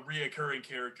reoccurring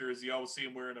characters, you always see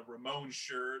him wearing a Ramones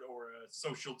shirt or a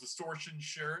Social Distortion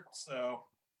shirt. So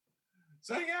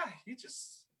yeah,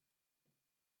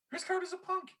 Chris Carter's a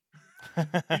punk.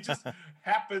 He just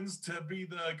happens to be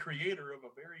the creator of a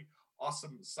very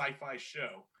awesome sci-fi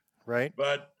show. Right.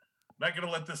 But I'm not going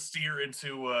to let this steer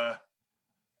into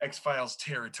X-Files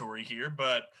territory here,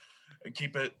 but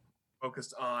keep it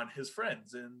focused on his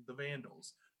friends and the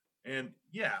Vandals. And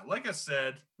yeah, like I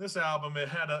said, this album, it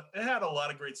had a lot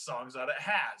of great songs on it. It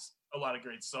has a lot of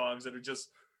great songs that are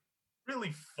just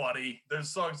really funny. There's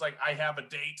songs like I Have a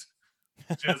Date.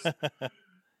 Just,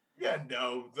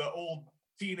 the old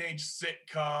teenage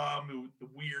sitcom who the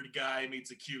weird guy meets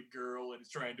a cute girl and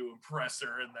he's trying to impress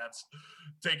her, and that's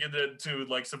taken into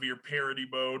like severe parody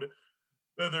mode.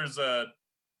 Then there's a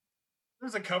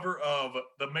cover of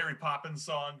the Mary Poppins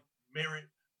song, Mary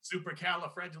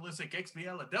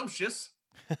Supercalifragilisticexpialidocious.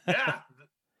 Yeah,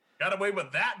 got away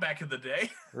with that back in the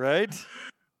day. Right.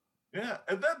 Yeah,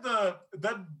 and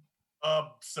then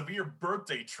severe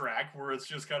birthday track where it's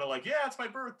just kind of like, yeah, it's my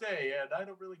birthday and I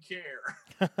don't really care.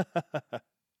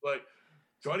 Like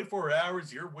 24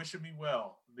 hours, you're wishing me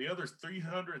well. The other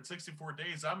 364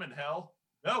 days, I'm in hell.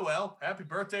 Oh well, happy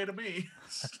birthday to me.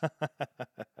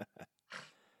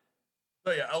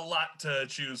 So yeah, a lot to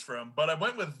choose from, but I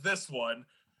went with this one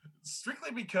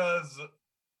strictly because of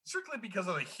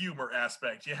the humor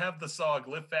aspect. You have the song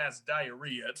 "Live Fast,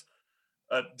 Diarrhea,"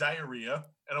 and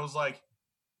I was like,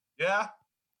 yeah,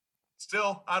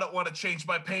 still, I don't want to change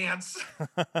my pants.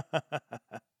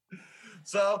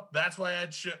 So that's why I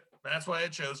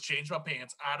chose "Change My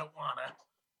Pants." I don't wanna.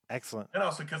 Excellent. And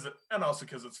also because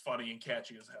it's funny and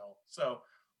catchy as hell. So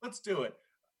let's do it.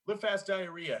 Live Fast,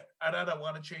 Diarrhea. I don't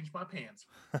want to change my pants.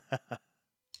 Don't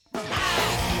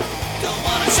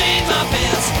wanna change my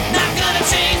pants, not gonna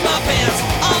change my pants,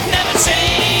 I'll never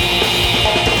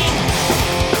change.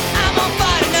 I'm on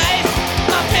fire tonight,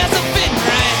 my pants are fitting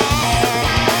right.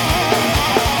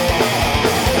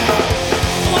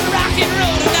 I wanna rock and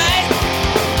roll tonight,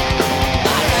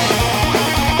 alright.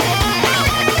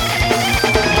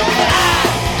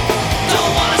 I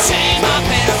don't wanna change my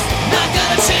pants, not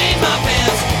gonna change my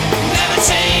pants, never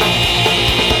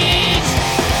change.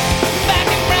 Back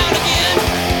and round again,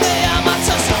 they are my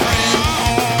trusted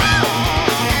friend.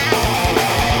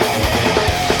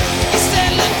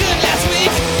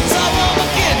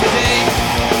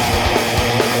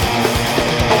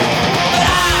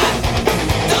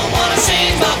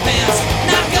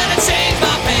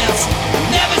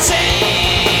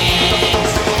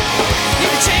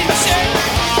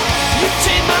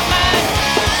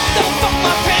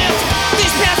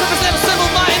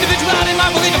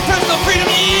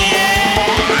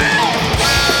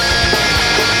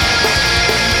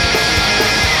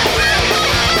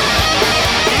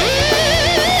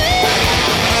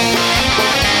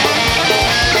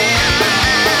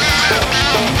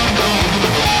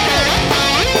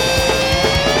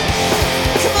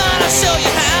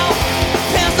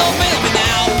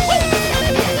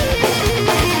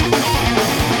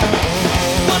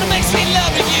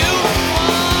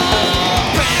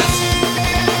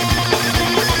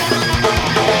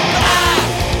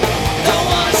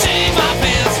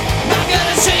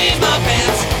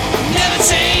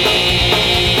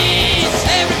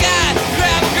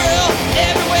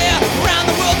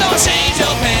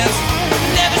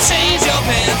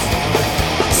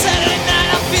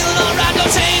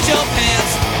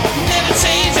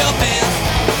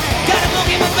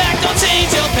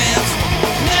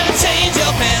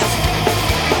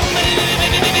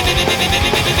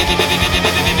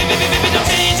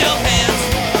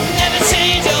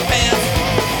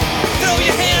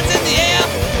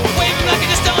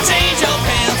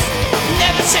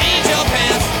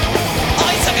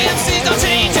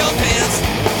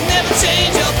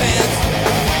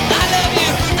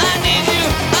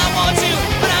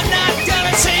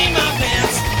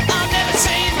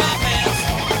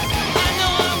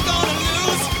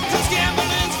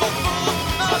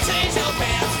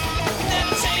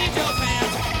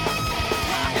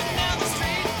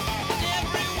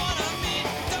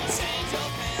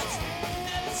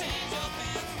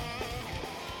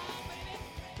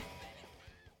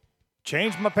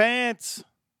 Change my pants.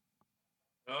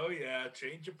 Oh yeah,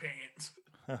 change your pants.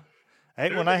 I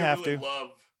hate when I have to.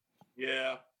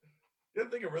 Yeah. The other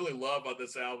thing I really love on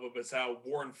this album is how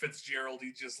Warren Fitzgerald,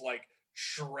 he just like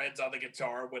shreds on the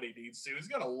guitar when he needs to. He's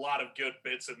got a lot of good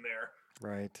bits in there.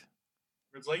 Right.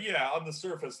 It's like, yeah, on the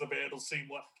surface, the band will seem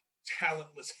like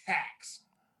talentless hacks,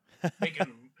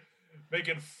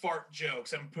 making fart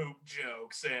jokes and poop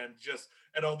jokes and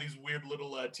all these weird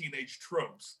little teenage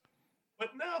tropes.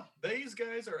 But no, these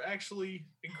guys are actually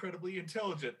incredibly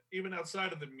intelligent, even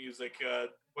outside of the music.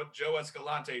 What Joe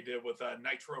Escalante did with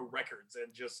Nitro Records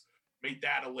and just made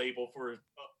that a label for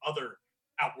other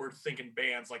outward-thinking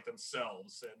bands like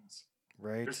themselves, and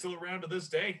Right. they're still around to this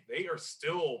day. They are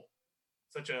still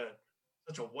such a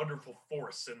wonderful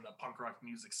force in the punk rock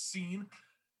music scene.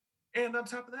 And on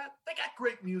top of that, they got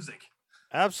great music.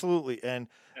 Absolutely. And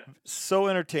Yeah. so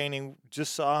entertaining.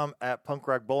 Just saw him at Punk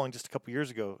Rock Bowling just a couple years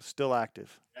ago. Still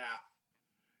active. Yeah.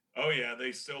 Oh yeah,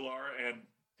 they still are, and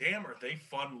damn, are they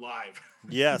fun live.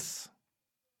 Yes.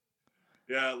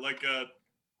 Yeah, like yeah,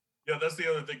 that's the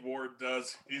other thing Ward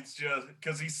does. He's just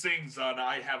because he sings on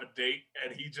 "I Have a Date,"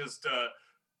 and he just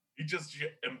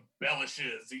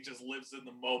embellishes. He just lives in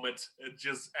the moment. It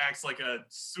just acts like a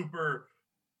super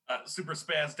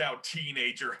spazzed out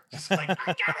teenager. Just like, I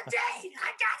got a date.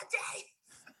 I got a date.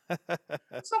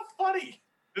 It's so funny.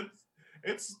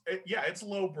 It's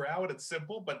lowbrow and it's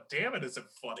simple, but damn it, is it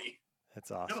funny?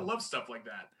 That's I awesome. gotta love stuff like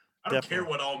that. I don't care Definitely.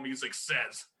 what all music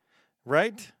says.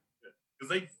 Right?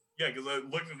 Because I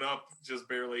looked it up just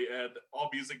barely, and All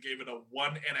Music gave it a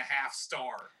 1.5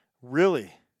 star.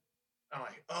 Really? I'm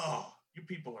like, oh, you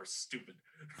people are stupid.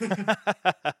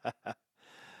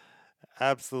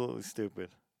 Absolutely stupid.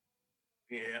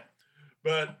 Yeah,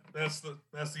 but that's the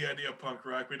idea of punk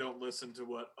rock. We don't listen to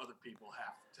what other people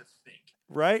have to think.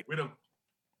 Right?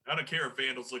 I don't care if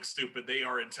Vandals look stupid. They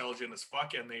are intelligent as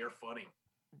fuck, and they are funny.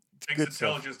 It takes Good stuff.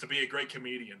 intelligence to be a great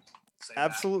comedian. Say that.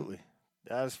 Absolutely.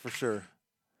 That is for sure.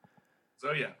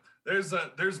 So yeah,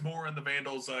 there's more in the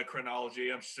Vandals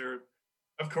chronology. I'm sure.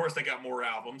 Of course, they got more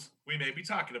albums. We may be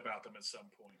talking about them at some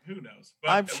point. Who knows?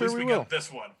 But I'm at sure least we we will. got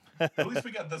this one. At least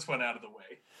we got this one out of the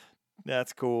way.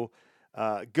 That's cool.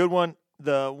 Good one.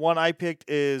 The one I picked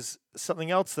is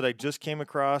something else that I just came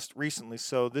across recently.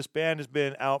 So this band has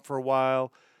been out for a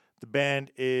while. The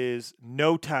band is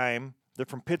No Time. They're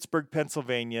from Pittsburgh,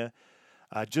 Pennsylvania.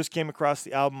 I just came across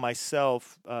the album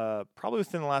myself, probably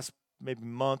within the last maybe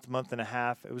month and a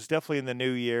half. It was definitely in the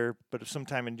new year, but it was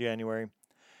sometime in January.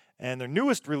 And their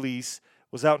newest release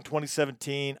was out in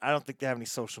 2017. I don't think they have any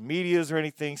social medias or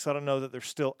anything, so I don't know that they're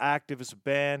still active as a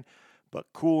band, but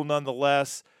cool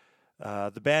nonetheless.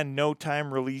 The band No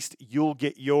Time released You'll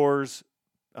Get Yours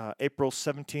April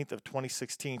 17th of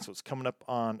 2016, so it's coming up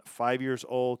on 5 years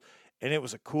old, and it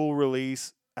was a cool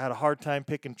release. I had a hard time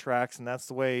picking tracks, and that's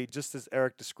the way, just as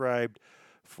Eric described,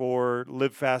 for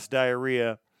Live Fast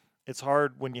Diarrhea, it's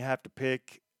hard when you have to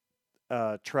pick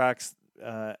tracks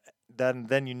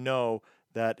then you know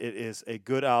that it is a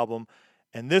good album.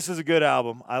 And this is a good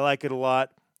album. I like it a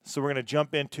lot. So we're going to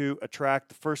jump into a track.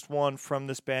 The first one from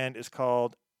this band is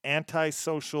called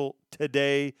Antisocial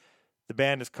Today. The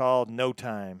band is called No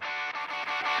Time. Antisocial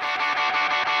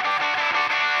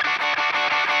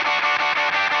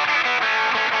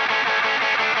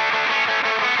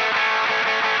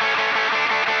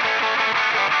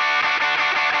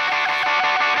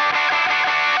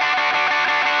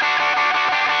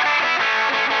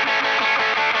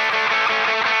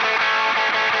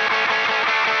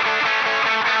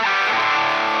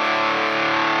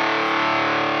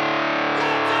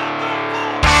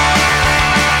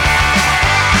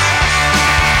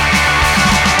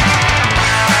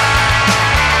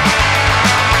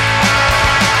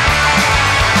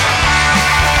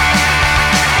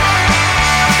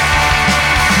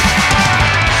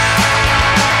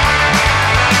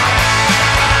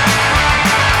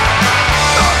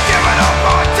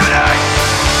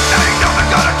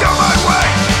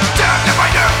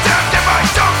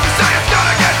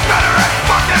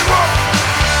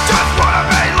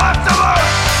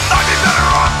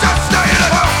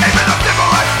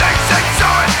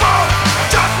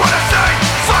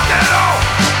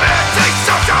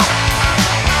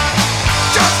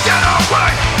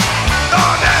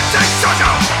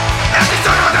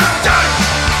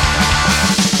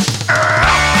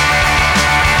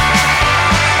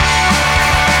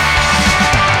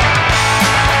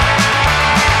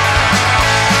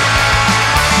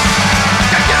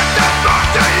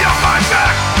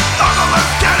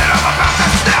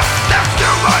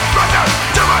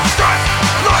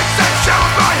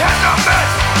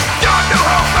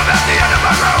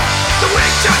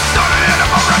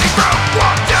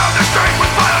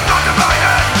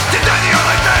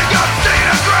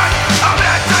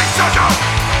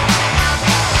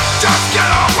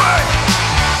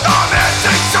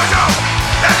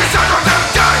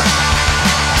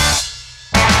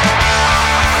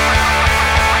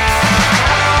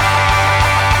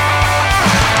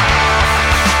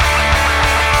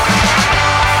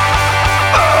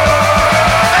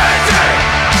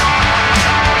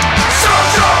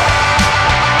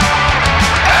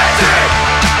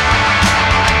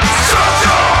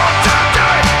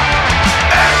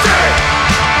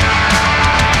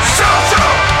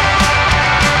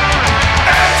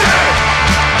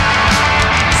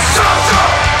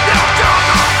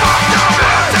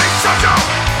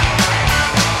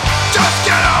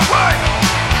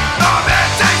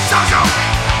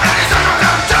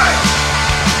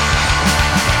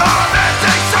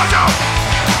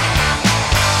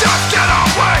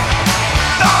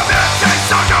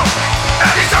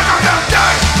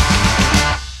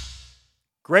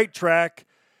Great track.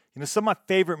 Some of my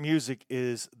favorite music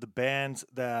is the bands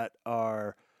that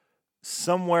are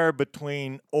somewhere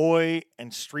between oi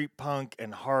and street punk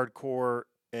and hardcore,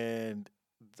 and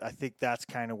I think that's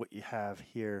kind of what you have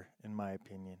here, in my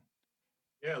opinion.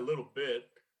 Yeah, a little bit.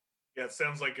 Yeah, it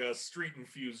sounds like a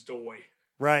street-infused oi.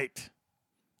 Right.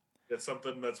 It's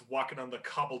something that's walking on the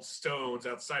cobbled stones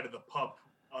outside of the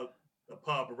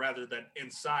pub rather than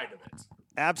inside of it.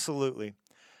 Absolutely.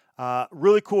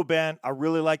 Really cool band. I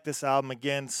really like this album.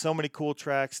 Again, so many cool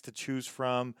tracks to choose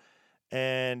from,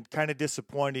 and kind of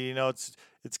disappointing.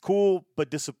 It's cool but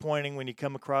disappointing when you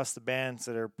come across the bands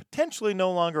that are potentially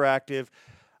no longer active.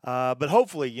 But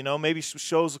hopefully, maybe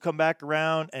shows will come back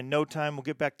around, and No Time will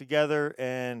get back together.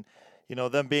 And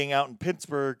them being out in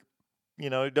Pittsburgh,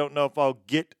 don't know if I'll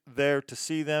get there to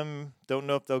see them. Don't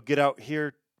know if they'll get out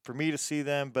here for me to see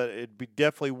them, but it'd be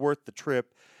definitely worth the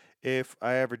trip if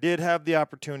I ever did have the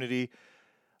opportunity.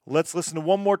 Let's listen to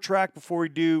one more track before we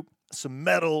do some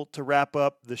metal to wrap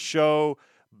up the show.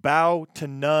 Bow to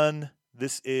None.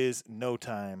 This is No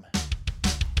Time.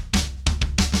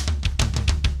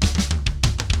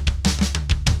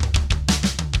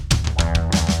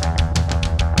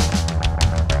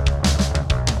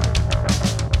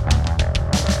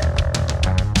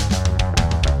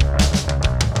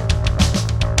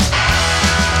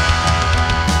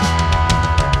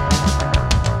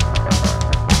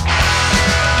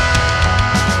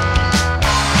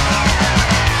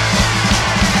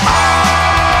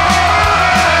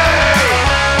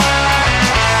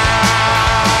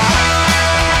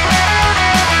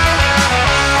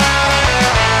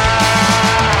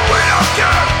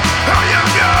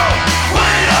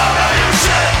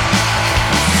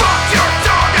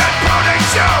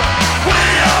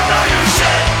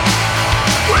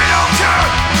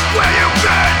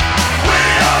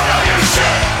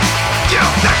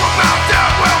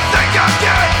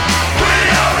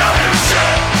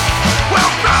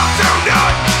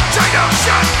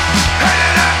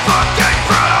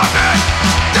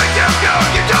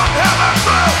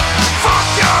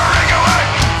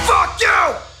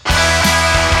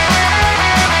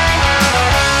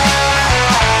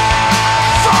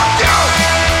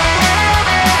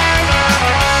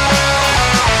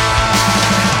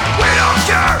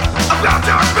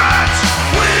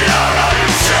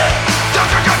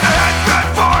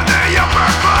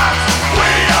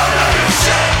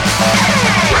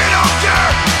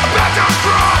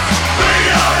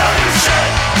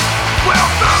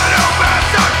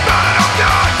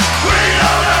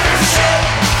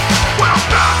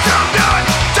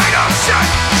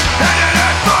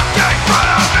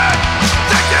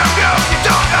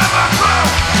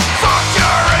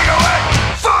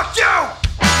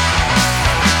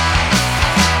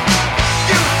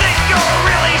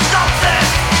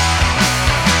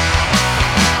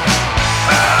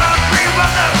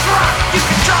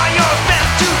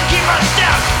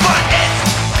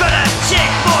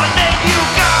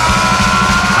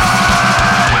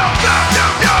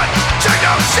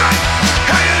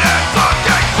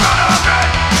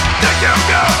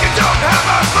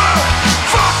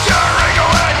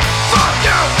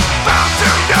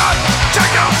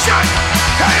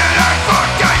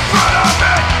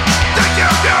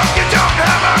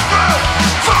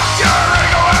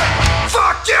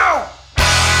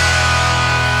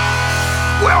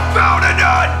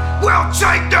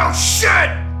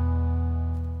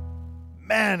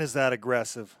 Man, is that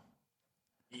aggressive.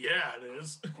 Yeah, it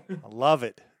is. I love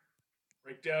it.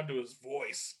 Right down to his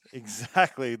voice.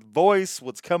 Exactly. The voice,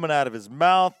 what's coming out of his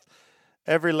mouth,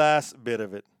 every last bit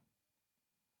of it.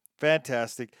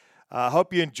 Fantastic. I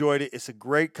hope you enjoyed it. It's a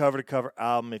great cover-to-cover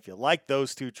album. If you like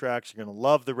those two tracks, you're going to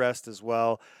love the rest as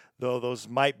well, though those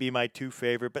might be my two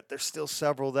favorite, but there's still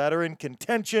several that are in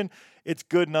contention. It's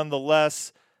good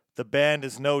nonetheless. The band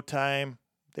is No Time.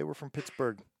 They were from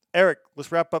Pittsburgh. Eric,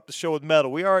 let's wrap up the show with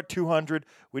metal. We are at 200.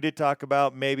 We did talk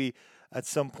about maybe at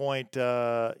some point,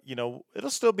 it'll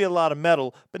still be a lot of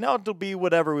metal, but now it'll be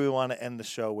whatever we want to end the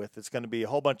show with. It's going to be a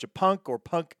whole bunch of punk or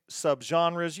punk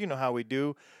subgenres. You know how we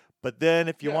do. But then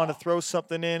if you want to throw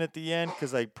something in at the end,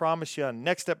 because I promise you on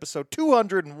next episode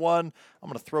 201, I'm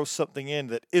going to throw something in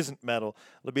that isn't metal.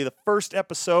 It'll be the first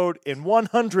episode in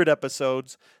 100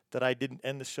 episodes that I didn't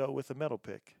end the show with a metal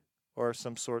pick or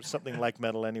something like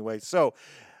metal anyway. So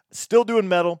still doing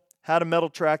metal. Had a metal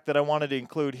track that I wanted to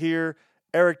include here.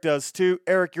 Eric does too.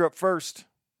 Eric, you're up first.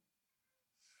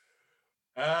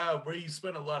 We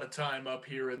spent a lot of time up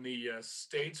here in the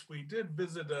States. We did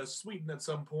visit Sweden at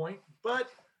some point, but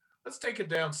let's take it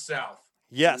down south.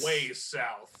 Yes. Way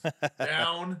south.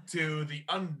 Down to the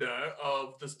under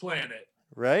of this planet.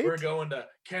 Right? We're going to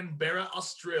Canberra,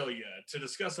 Australia to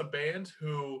discuss a band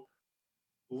who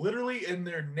literally in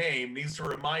their name needs to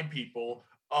remind people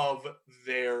of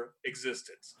their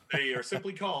existence. They are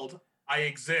simply called I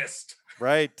Exist.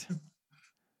 Right. It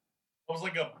was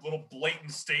like a little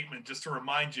blatant statement just to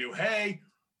remind you, hey,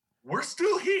 we're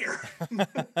still here.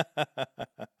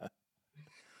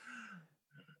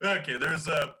 Okay, there's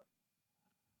a...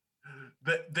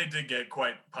 They did get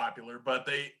quite popular, but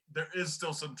there is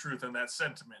still some truth in that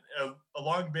sentiment.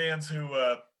 Along bands who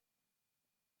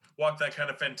walk that kind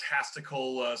of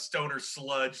fantastical stoner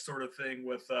sludge sort of thing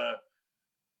with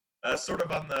sort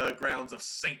of on the grounds of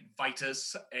Saint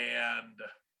Vitus and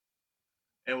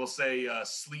we'll say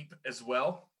Sleep as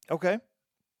well. Okay.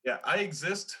 Yeah, I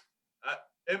Exist.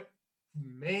 It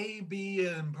may be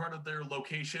in part of their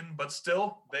location, but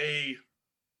still they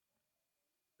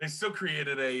still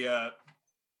created a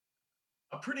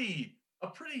pretty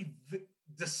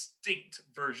distinct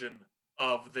version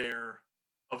of their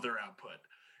output,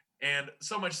 and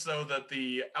so much so that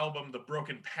the album The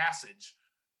Broken Passage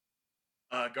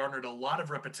garnered a lot of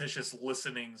repetitious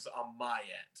listenings on my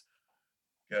end,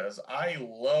 because I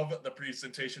love the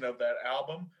presentation of that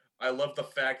album. I love the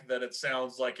fact that it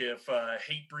sounds like if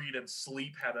Hatebreed and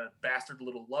Sleep had a bastard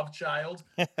little love child,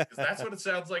 because that's what it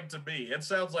sounds like to me. It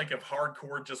sounds like if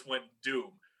hardcore just went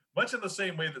doom, much in the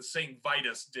same way that Saint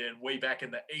Vitus did way back in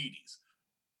the 80s.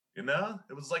 You know,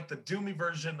 it was like the doomy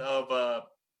version of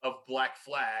Black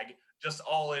Flag, just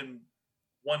all in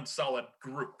one solid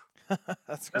group.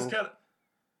 That's cool. That's kind of,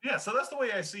 yeah, so that's the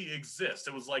way I see Exist.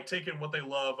 It was like taking what they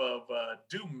love of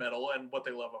doom metal and what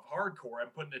they love of hardcore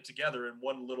and putting it together in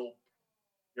one little,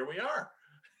 here we are,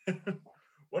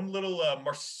 one little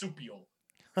marsupial.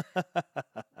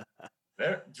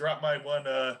 There, drop my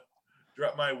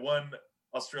one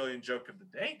Australian joke of the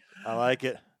day. I like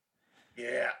it.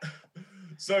 Yeah.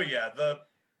 So yeah, the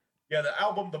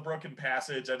album The Broken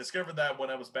Passage, I discovered that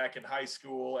when I was back in high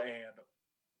school, and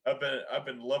I've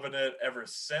been loving it ever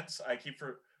since.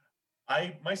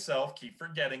 I myself keep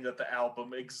forgetting that the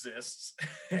album exists.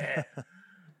 But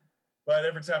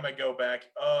every time I go back,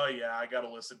 oh yeah, I got to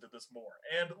listen to this more.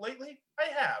 And lately, I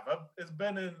have. It's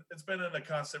been in a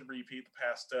constant repeat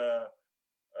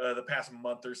the past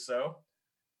month or so.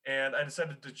 And I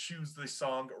decided to choose the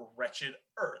song Wretched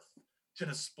Earth to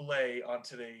display on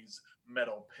today's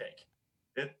metal pick.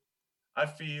 I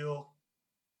feel,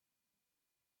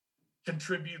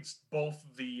 contributes both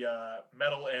the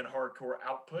metal and hardcore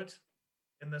output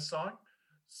in this song.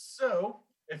 So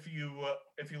if you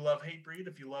love Hatebreed,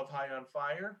 if you love High on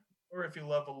Fire, or if you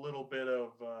love a little bit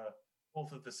of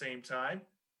both at the same time,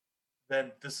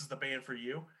 then this is the band for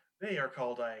you. They are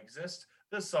called I Exist.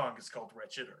 This song is called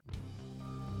Wretched Earth.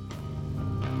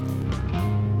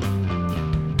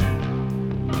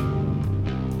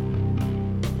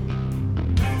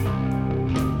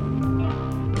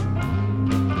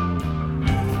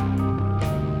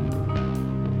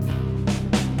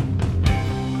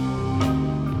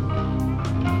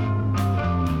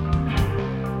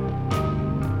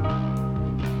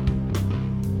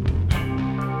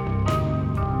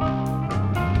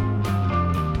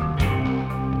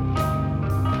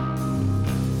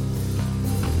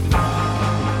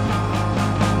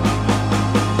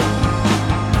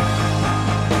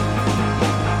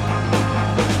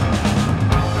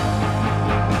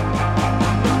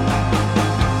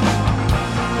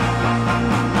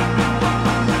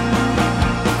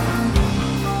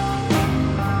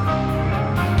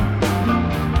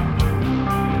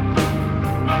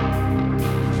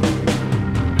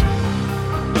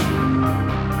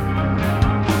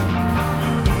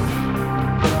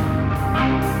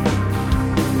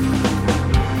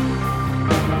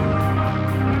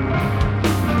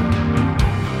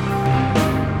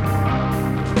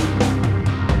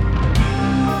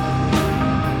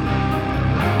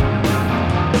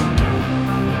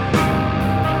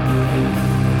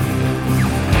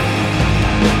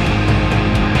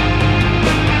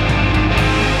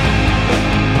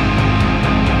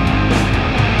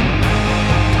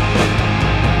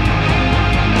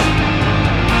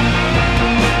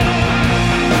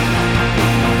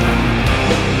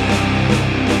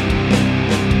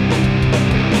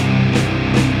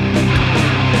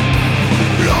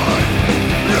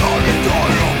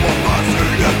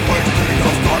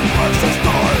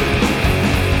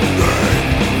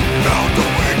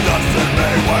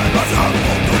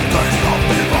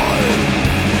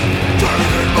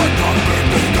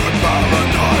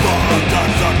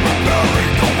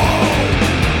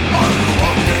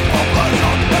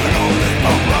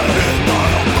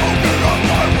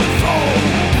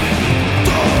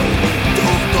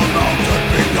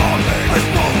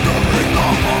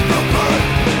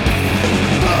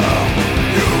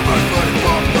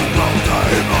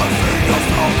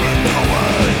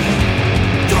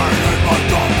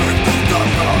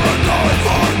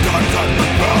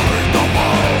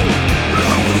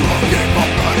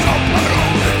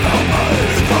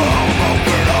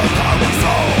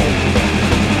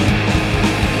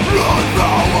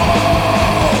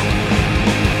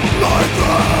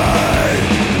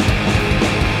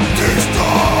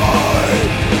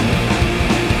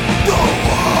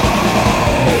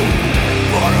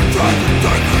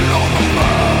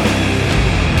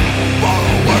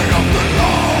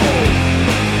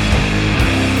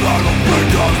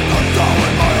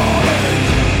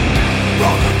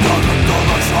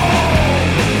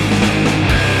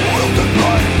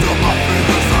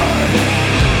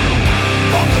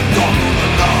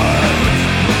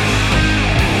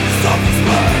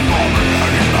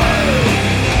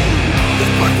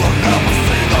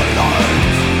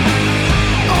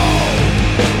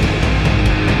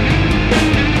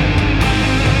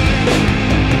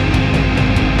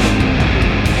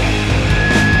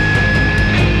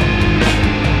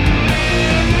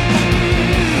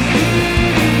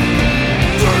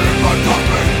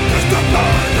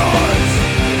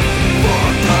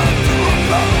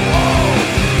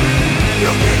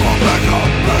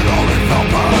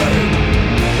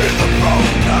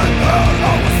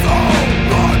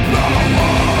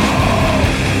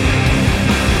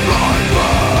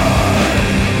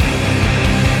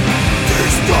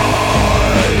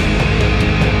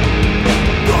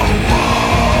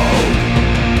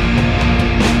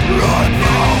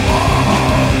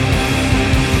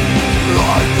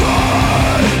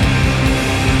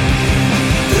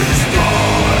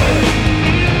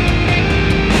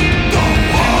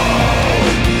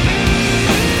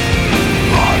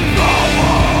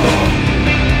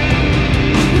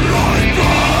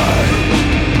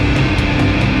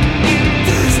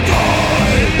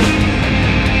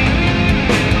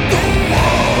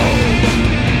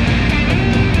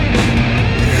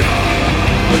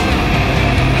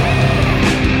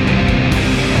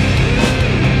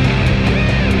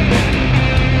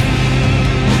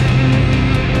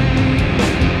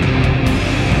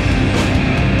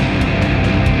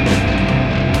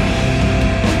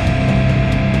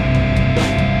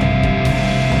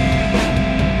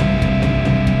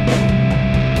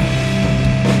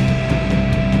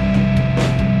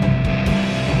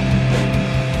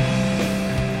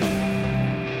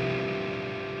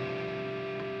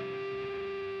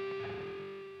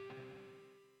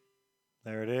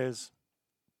 There it is.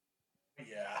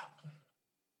 Yeah.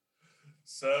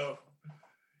 So,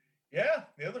 yeah,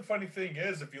 the other funny thing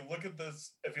is if you look at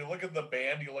the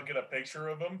band, you look at a picture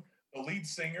of him, the lead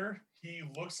singer, he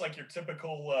looks like your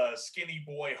typical skinny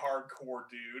boy hardcore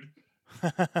dude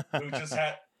who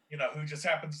just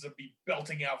happens to be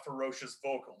belting out ferocious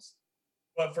vocals.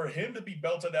 But for him to be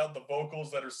belting out the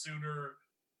vocals that are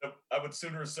I would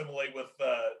sooner assimilate with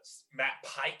Matt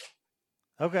Pike.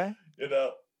 Okay.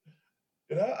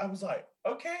 I was like,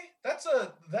 okay, that's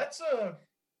a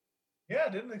yeah, I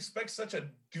didn't expect such a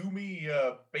doomy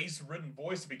bass-ridden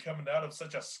voice to be coming out of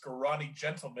such a scrawny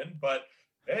gentleman, but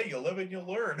hey, you live and you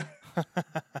learn.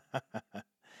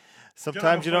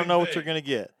 Sometimes you don't know what you're going to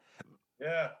get.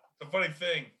 Yeah, it's a funny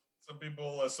thing. Some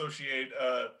people associate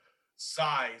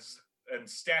size and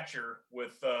stature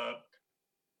with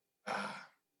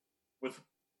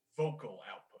vocal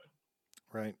output.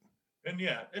 Right. And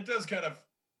yeah, it is kind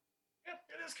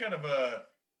of a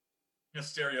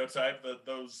stereotype that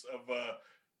those of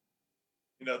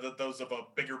a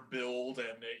bigger build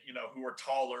and who are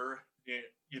taller,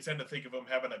 you tend to think of them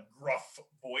having a gruff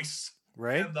voice,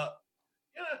 right? And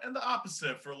the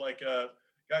opposite for like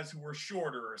guys who are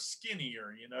shorter or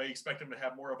skinnier, you expect them to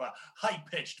have more of a high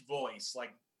pitched voice,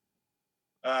 like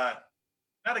not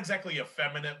exactly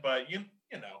effeminate, but you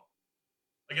know,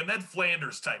 like a Ned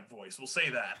Flanders type voice. We'll say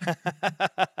that.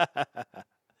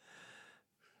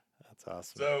 That's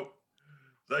awesome.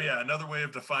 So yeah, another way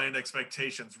of defining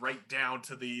expectations, right down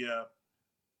to the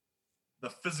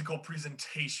physical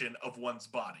presentation of one's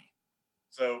body.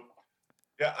 So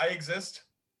yeah, I exist.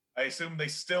 I assume they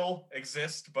still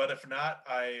exist, but if not,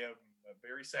 I am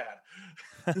very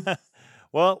sad.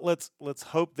 Well, let's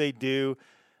hope they do.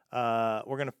 We're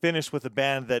going to finish with a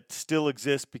band that still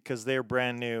exists because they're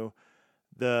brand new.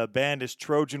 The band is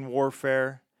Trojan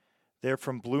Warfare. They're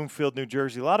from Bloomfield, New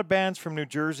Jersey. A lot of bands from New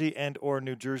Jersey and or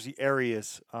New Jersey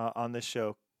areas on this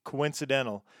show.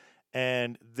 Coincidental.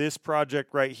 And this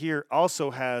project right here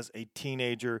also has a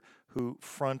teenager who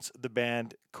fronts the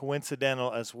band.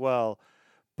 Coincidental as well.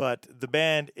 But the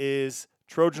band is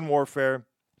Trojan Warfare.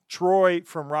 Troy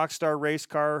from Rockstar Race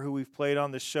Car, who we've played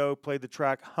on the show, played the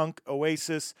track Hunk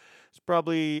Oasis. It's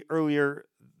probably earlier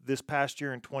this past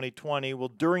year in 2020. Well,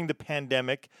 during the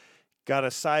pandemic, got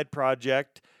a side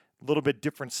project, a little bit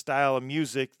different style of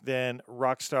music than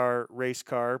Rockstar Race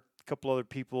Car. A couple other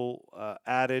people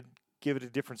added, give it a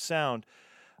different sound.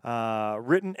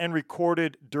 Written and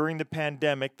recorded during the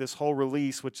pandemic, this whole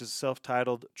release, which is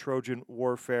self-titled Trojan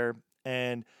Warfare.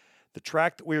 And the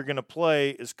track that we're going to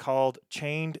play is called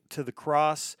Chained to the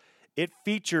Cross. It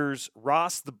features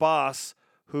Ross the Boss,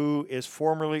 who is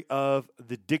formerly of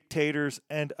The Dictators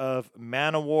and of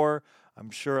Manowar.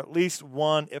 I'm sure at least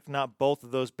one, if not both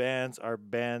of those bands are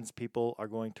bands people are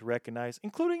going to recognize,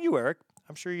 including you, Eric.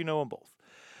 I'm sure you know them both.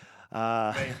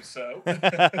 Maybe so.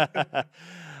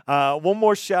 One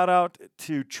more shout out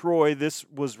to Troy. This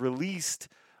was released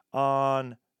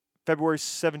on February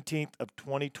 17th of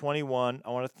 2021. I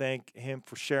want to thank him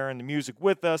for sharing the music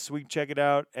with us. We can check it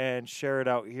out and share it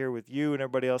out here with you, and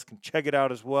everybody else can check it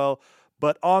out as well.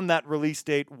 But on that release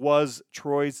date was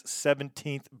Troy's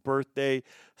 17th birthday.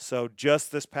 So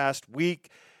just this past week,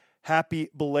 happy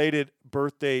belated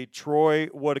birthday, Troy.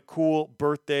 What a cool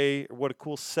birthday, what a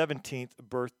cool 17th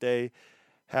birthday,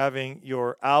 having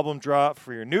your album drop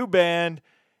for your new band.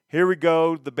 Here we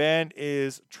go. The band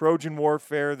is Trojan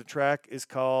Warfare. The track is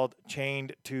called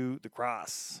Chained to the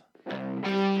Cross.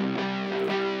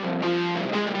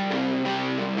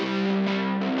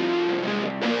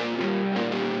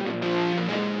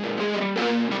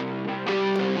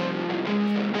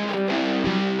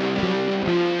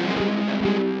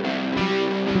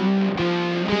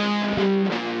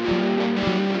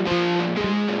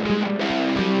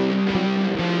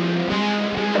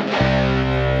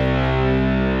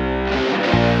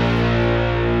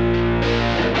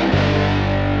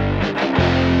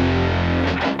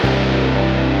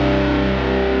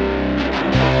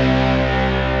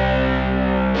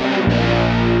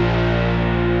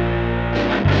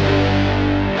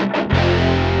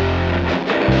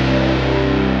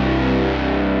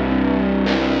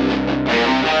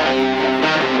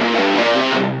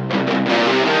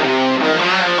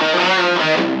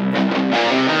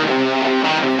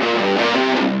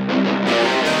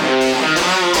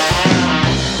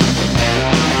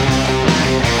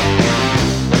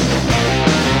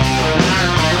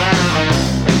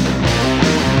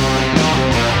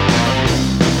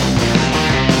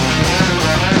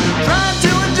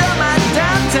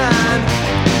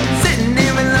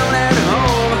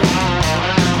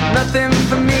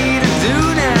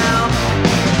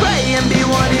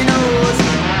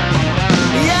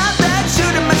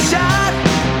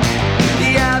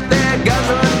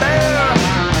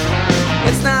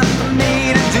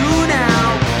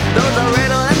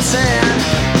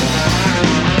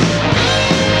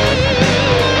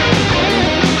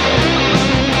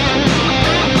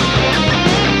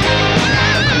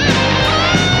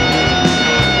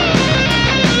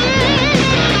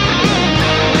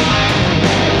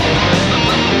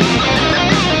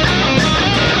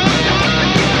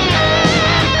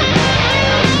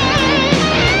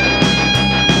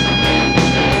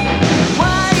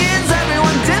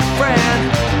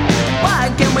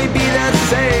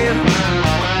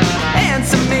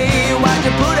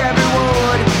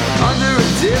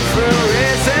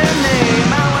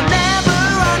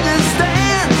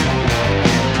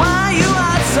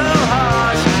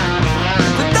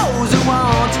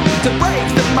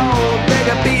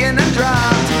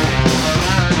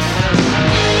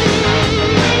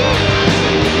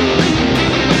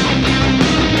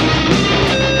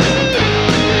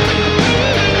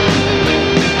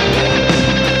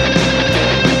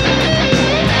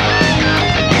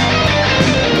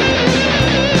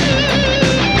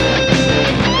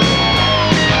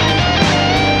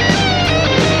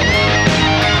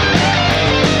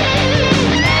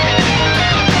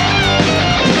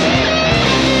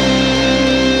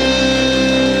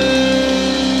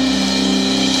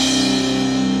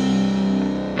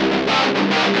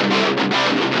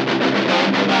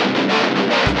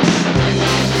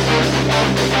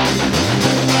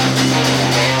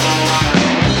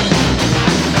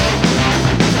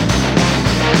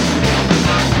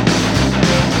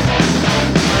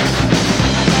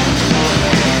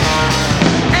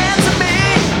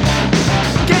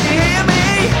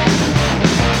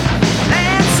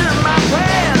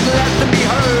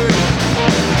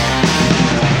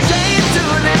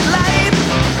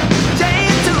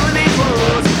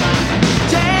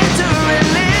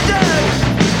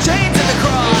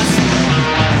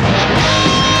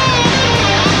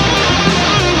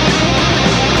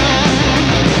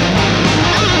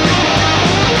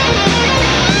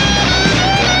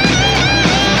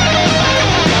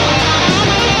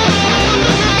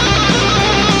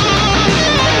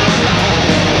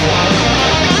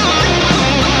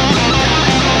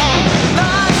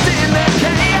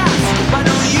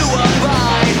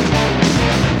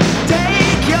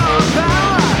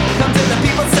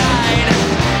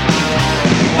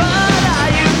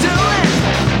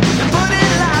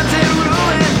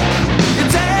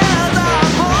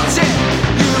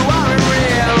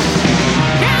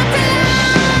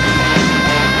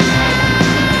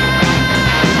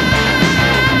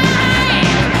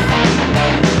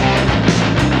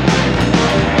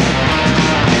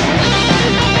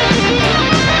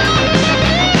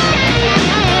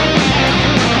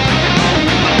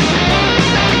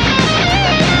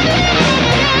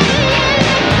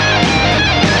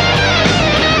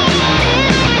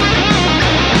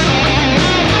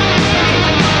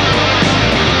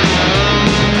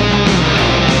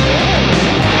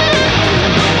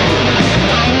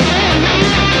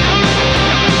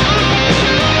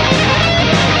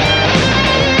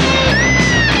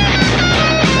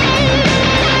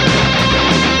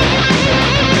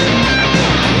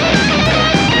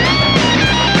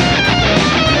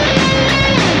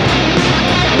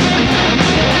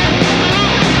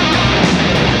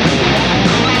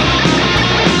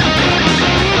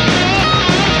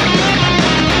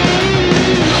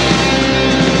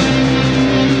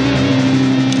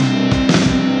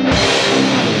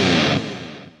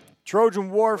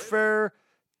 Trojan Warfare,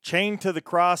 Chained to the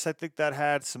Cross. I think that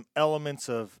had some elements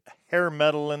of hair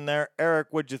metal in there. Eric,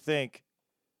 what'd you think?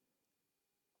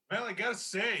 Well, I gotta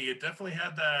say, it definitely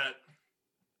had that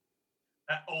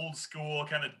old school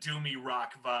kind of doomy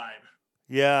rock vibe.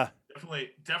 Yeah.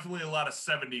 Definitely a lot of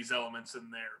 70s elements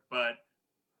in there. But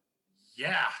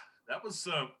yeah, that was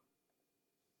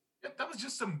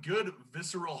just some good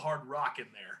visceral hard rock in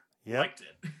there. Yep. Liked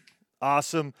it.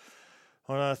 Awesome.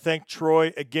 I want to thank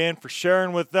Troy again for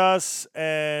sharing with us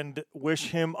and wish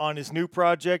him on his new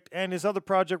project and his other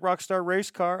project, Rockstar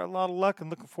Race Car, a lot of luck, and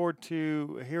looking forward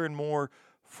to hearing more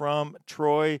from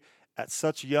Troy at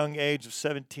such a young age of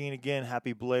 17. Again,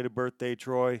 happy belated birthday,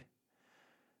 Troy.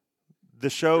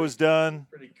 The show is done.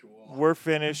 Pretty cool. We're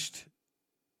finished.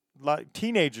 Like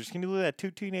teenagers, can you believe that?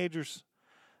 2 teenagers,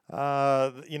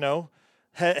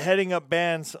 heading up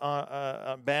bands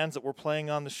bands that we're playing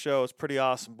on the show. It's pretty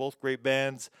awesome. Both great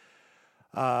bands.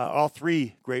 All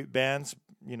 3 great bands.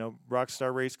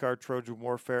 Rockstar Race Car, Trojan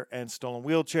Warfare, and Stolen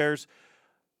Wheelchairs.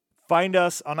 Find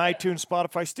us on iTunes,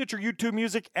 Spotify, Stitcher, YouTube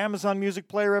Music, Amazon Music,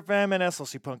 Player FM, and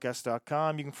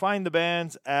slcpunkcast.com. You can find the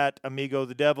bands at Amigo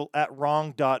the Devil, at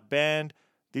wrong.band.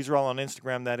 These are all on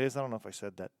Instagram, that is. I don't know if I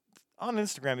said that. On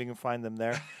Instagram, you can find them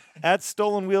there. At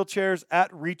Stolen Wheelchairs,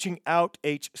 at Reaching Out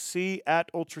HC,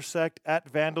 at Ultrasect, at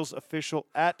Vandals Official,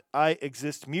 at I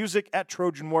Exist Music, at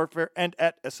Trojan Warfare, and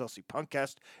at SLC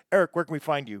Punkcast. Eric, where can we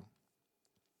find you?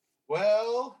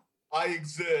 Well, I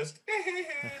exist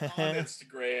on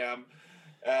Instagram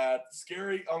at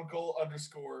Scary Uncle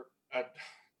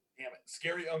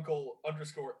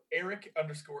Eric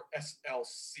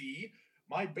 _SLC.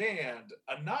 My band,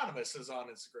 Anonymous, is on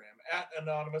Instagram at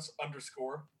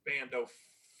Anonymous_Band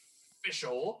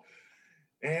Official.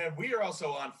 And we are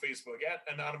also on Facebook at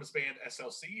Anonymous Band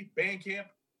SLC. Bandcamp,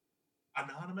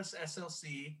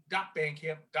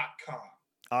 anonymouslc.bandcamp.com.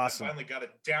 Awesome. I finally got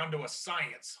it down to a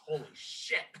science. Holy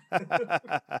shit.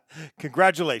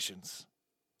 Congratulations.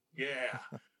 Yeah.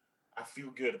 I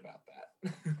feel good about that.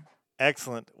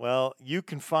 Excellent. Well, you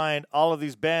can find all of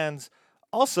these bands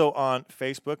also on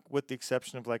Facebook, with the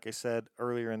exception of, like I said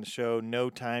earlier in the show, No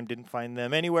Time, didn't find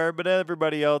them anywhere, but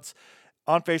everybody else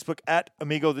on Facebook at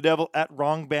Amigo the Devil, at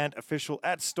Wrong Band Official,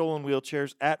 at Stolen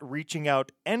Wheelchairs, at Reaching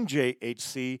Out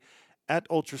NJHC, at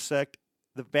Ultrasect,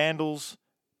 The Vandals,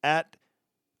 at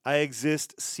I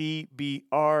Exist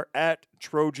CBR, at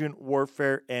Trojan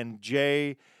Warfare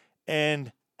NJ,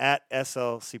 and at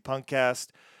SLC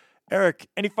Punkcast. Eric,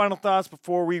 any final thoughts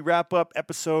before we wrap up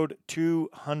episode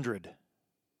 200?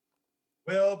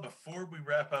 Well, before we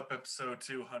wrap up episode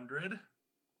 200, I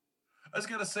was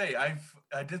gonna say I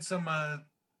did some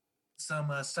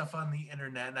stuff on the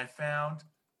internet, and I found,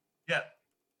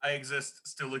 I Exist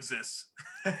still exists.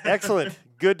 Excellent,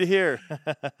 good to hear.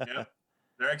 Yeah,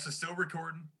 they're actually still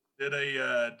recording. Did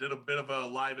a bit of a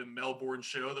live in Melbourne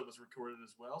show that was recorded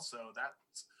as well, so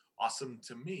that's awesome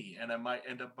to me. And I might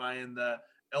end up buying the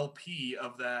LP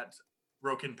of that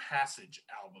Broken Passage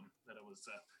album that I was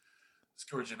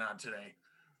scourging on today.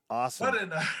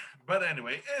 Awesome. But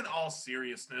anyway, in all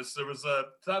seriousness, there was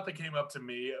a thought that came up to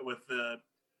me with the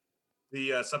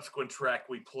subsequent track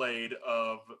we played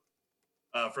of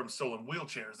from Stolen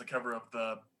Wheelchairs, the cover of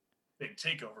the Big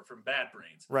Takeover from Bad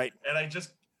Brains. Right. And I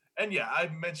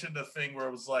mentioned a thing where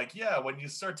it was like, when you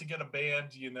start to get a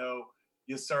band, you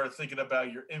start thinking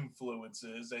about your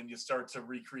influences and you start to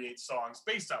recreate songs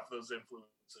based off those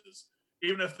influences.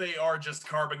 Even if they are just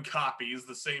carbon copies,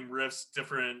 the same riffs,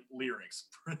 different lyrics,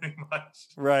 pretty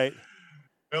much. Right.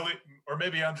 Or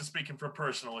maybe I'm just speaking from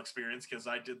personal experience, because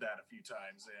I did that a few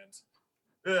times, and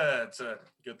it's a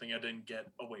good thing I didn't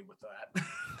get away with that.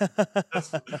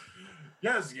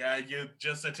 Yes, you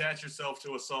just attach yourself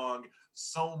to a song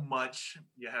so much,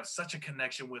 you have such a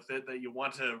connection with it that you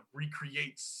want to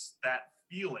recreate that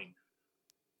feeling.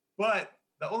 But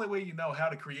the only way you know how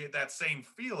to create that same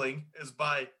feeling is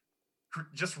by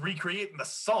just recreating the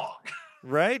song.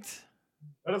 Right.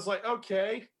 And it's like,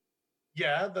 okay,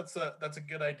 that's a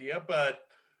good idea, but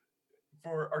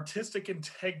for artistic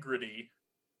integrity,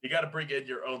 you got to bring in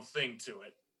your own thing to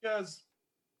it, because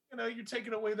you're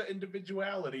taking away the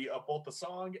individuality of both the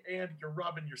song, and you're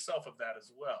robbing yourself of that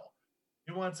as well.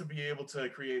 You want to be able to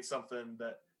create something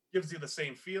that gives you the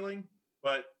same feeling,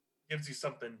 but gives you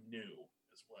something new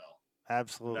as well.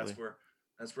 Absolutely.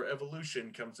 That's where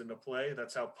evolution comes into play.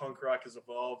 That's how punk rock has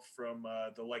evolved from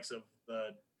the likes of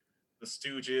the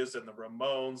Stooges and the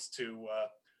Ramones to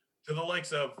the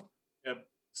likes of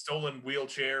Stolen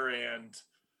Wheelchair and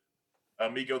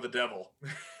Amigo the Devil.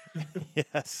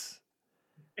 Yes.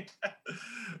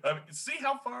 I mean, see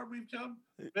how far we've come?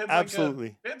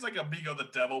 Absolutely. Bands like Amigo the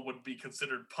Devil would be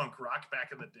considered punk rock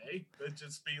back in the day. It'd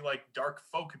just be like dark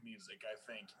folk music, I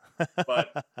think.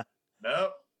 But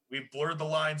no, we've blurred the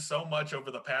line so much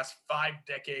over the past 5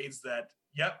 decades that,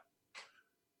 yep,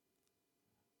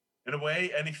 in a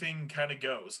way, anything kind of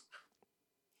goes.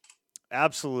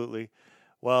 Absolutely.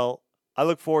 Well, I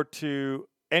look forward to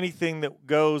anything that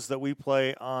goes that we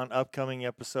play on upcoming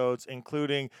episodes,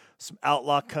 including some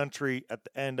Outlaw Country at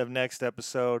the end of next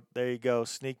episode. There you go,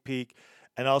 sneak peek.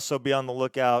 And also be on the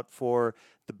lookout for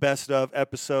the best of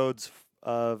episodes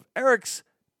of Eric's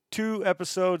 2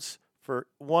 episodes,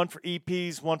 one for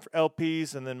EPs, one for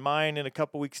LPs, and then mine in a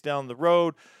couple weeks down the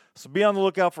road. So be on the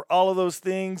lookout for all of those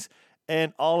things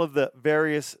and all of the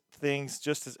various things,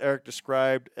 just as Eric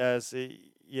described, as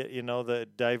that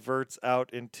diverts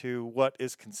out into what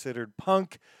is considered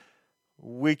punk.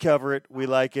 We cover it. We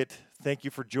like it. Thank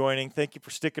you for joining. Thank you for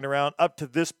sticking around up to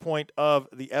this point of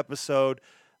the episode.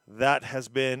 That has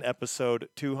been episode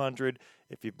 200.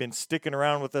 If you've been sticking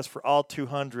around with us for all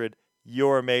 200,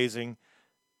 you're amazing.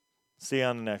 See you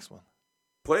on the next one.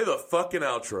 Play the fucking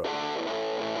outro.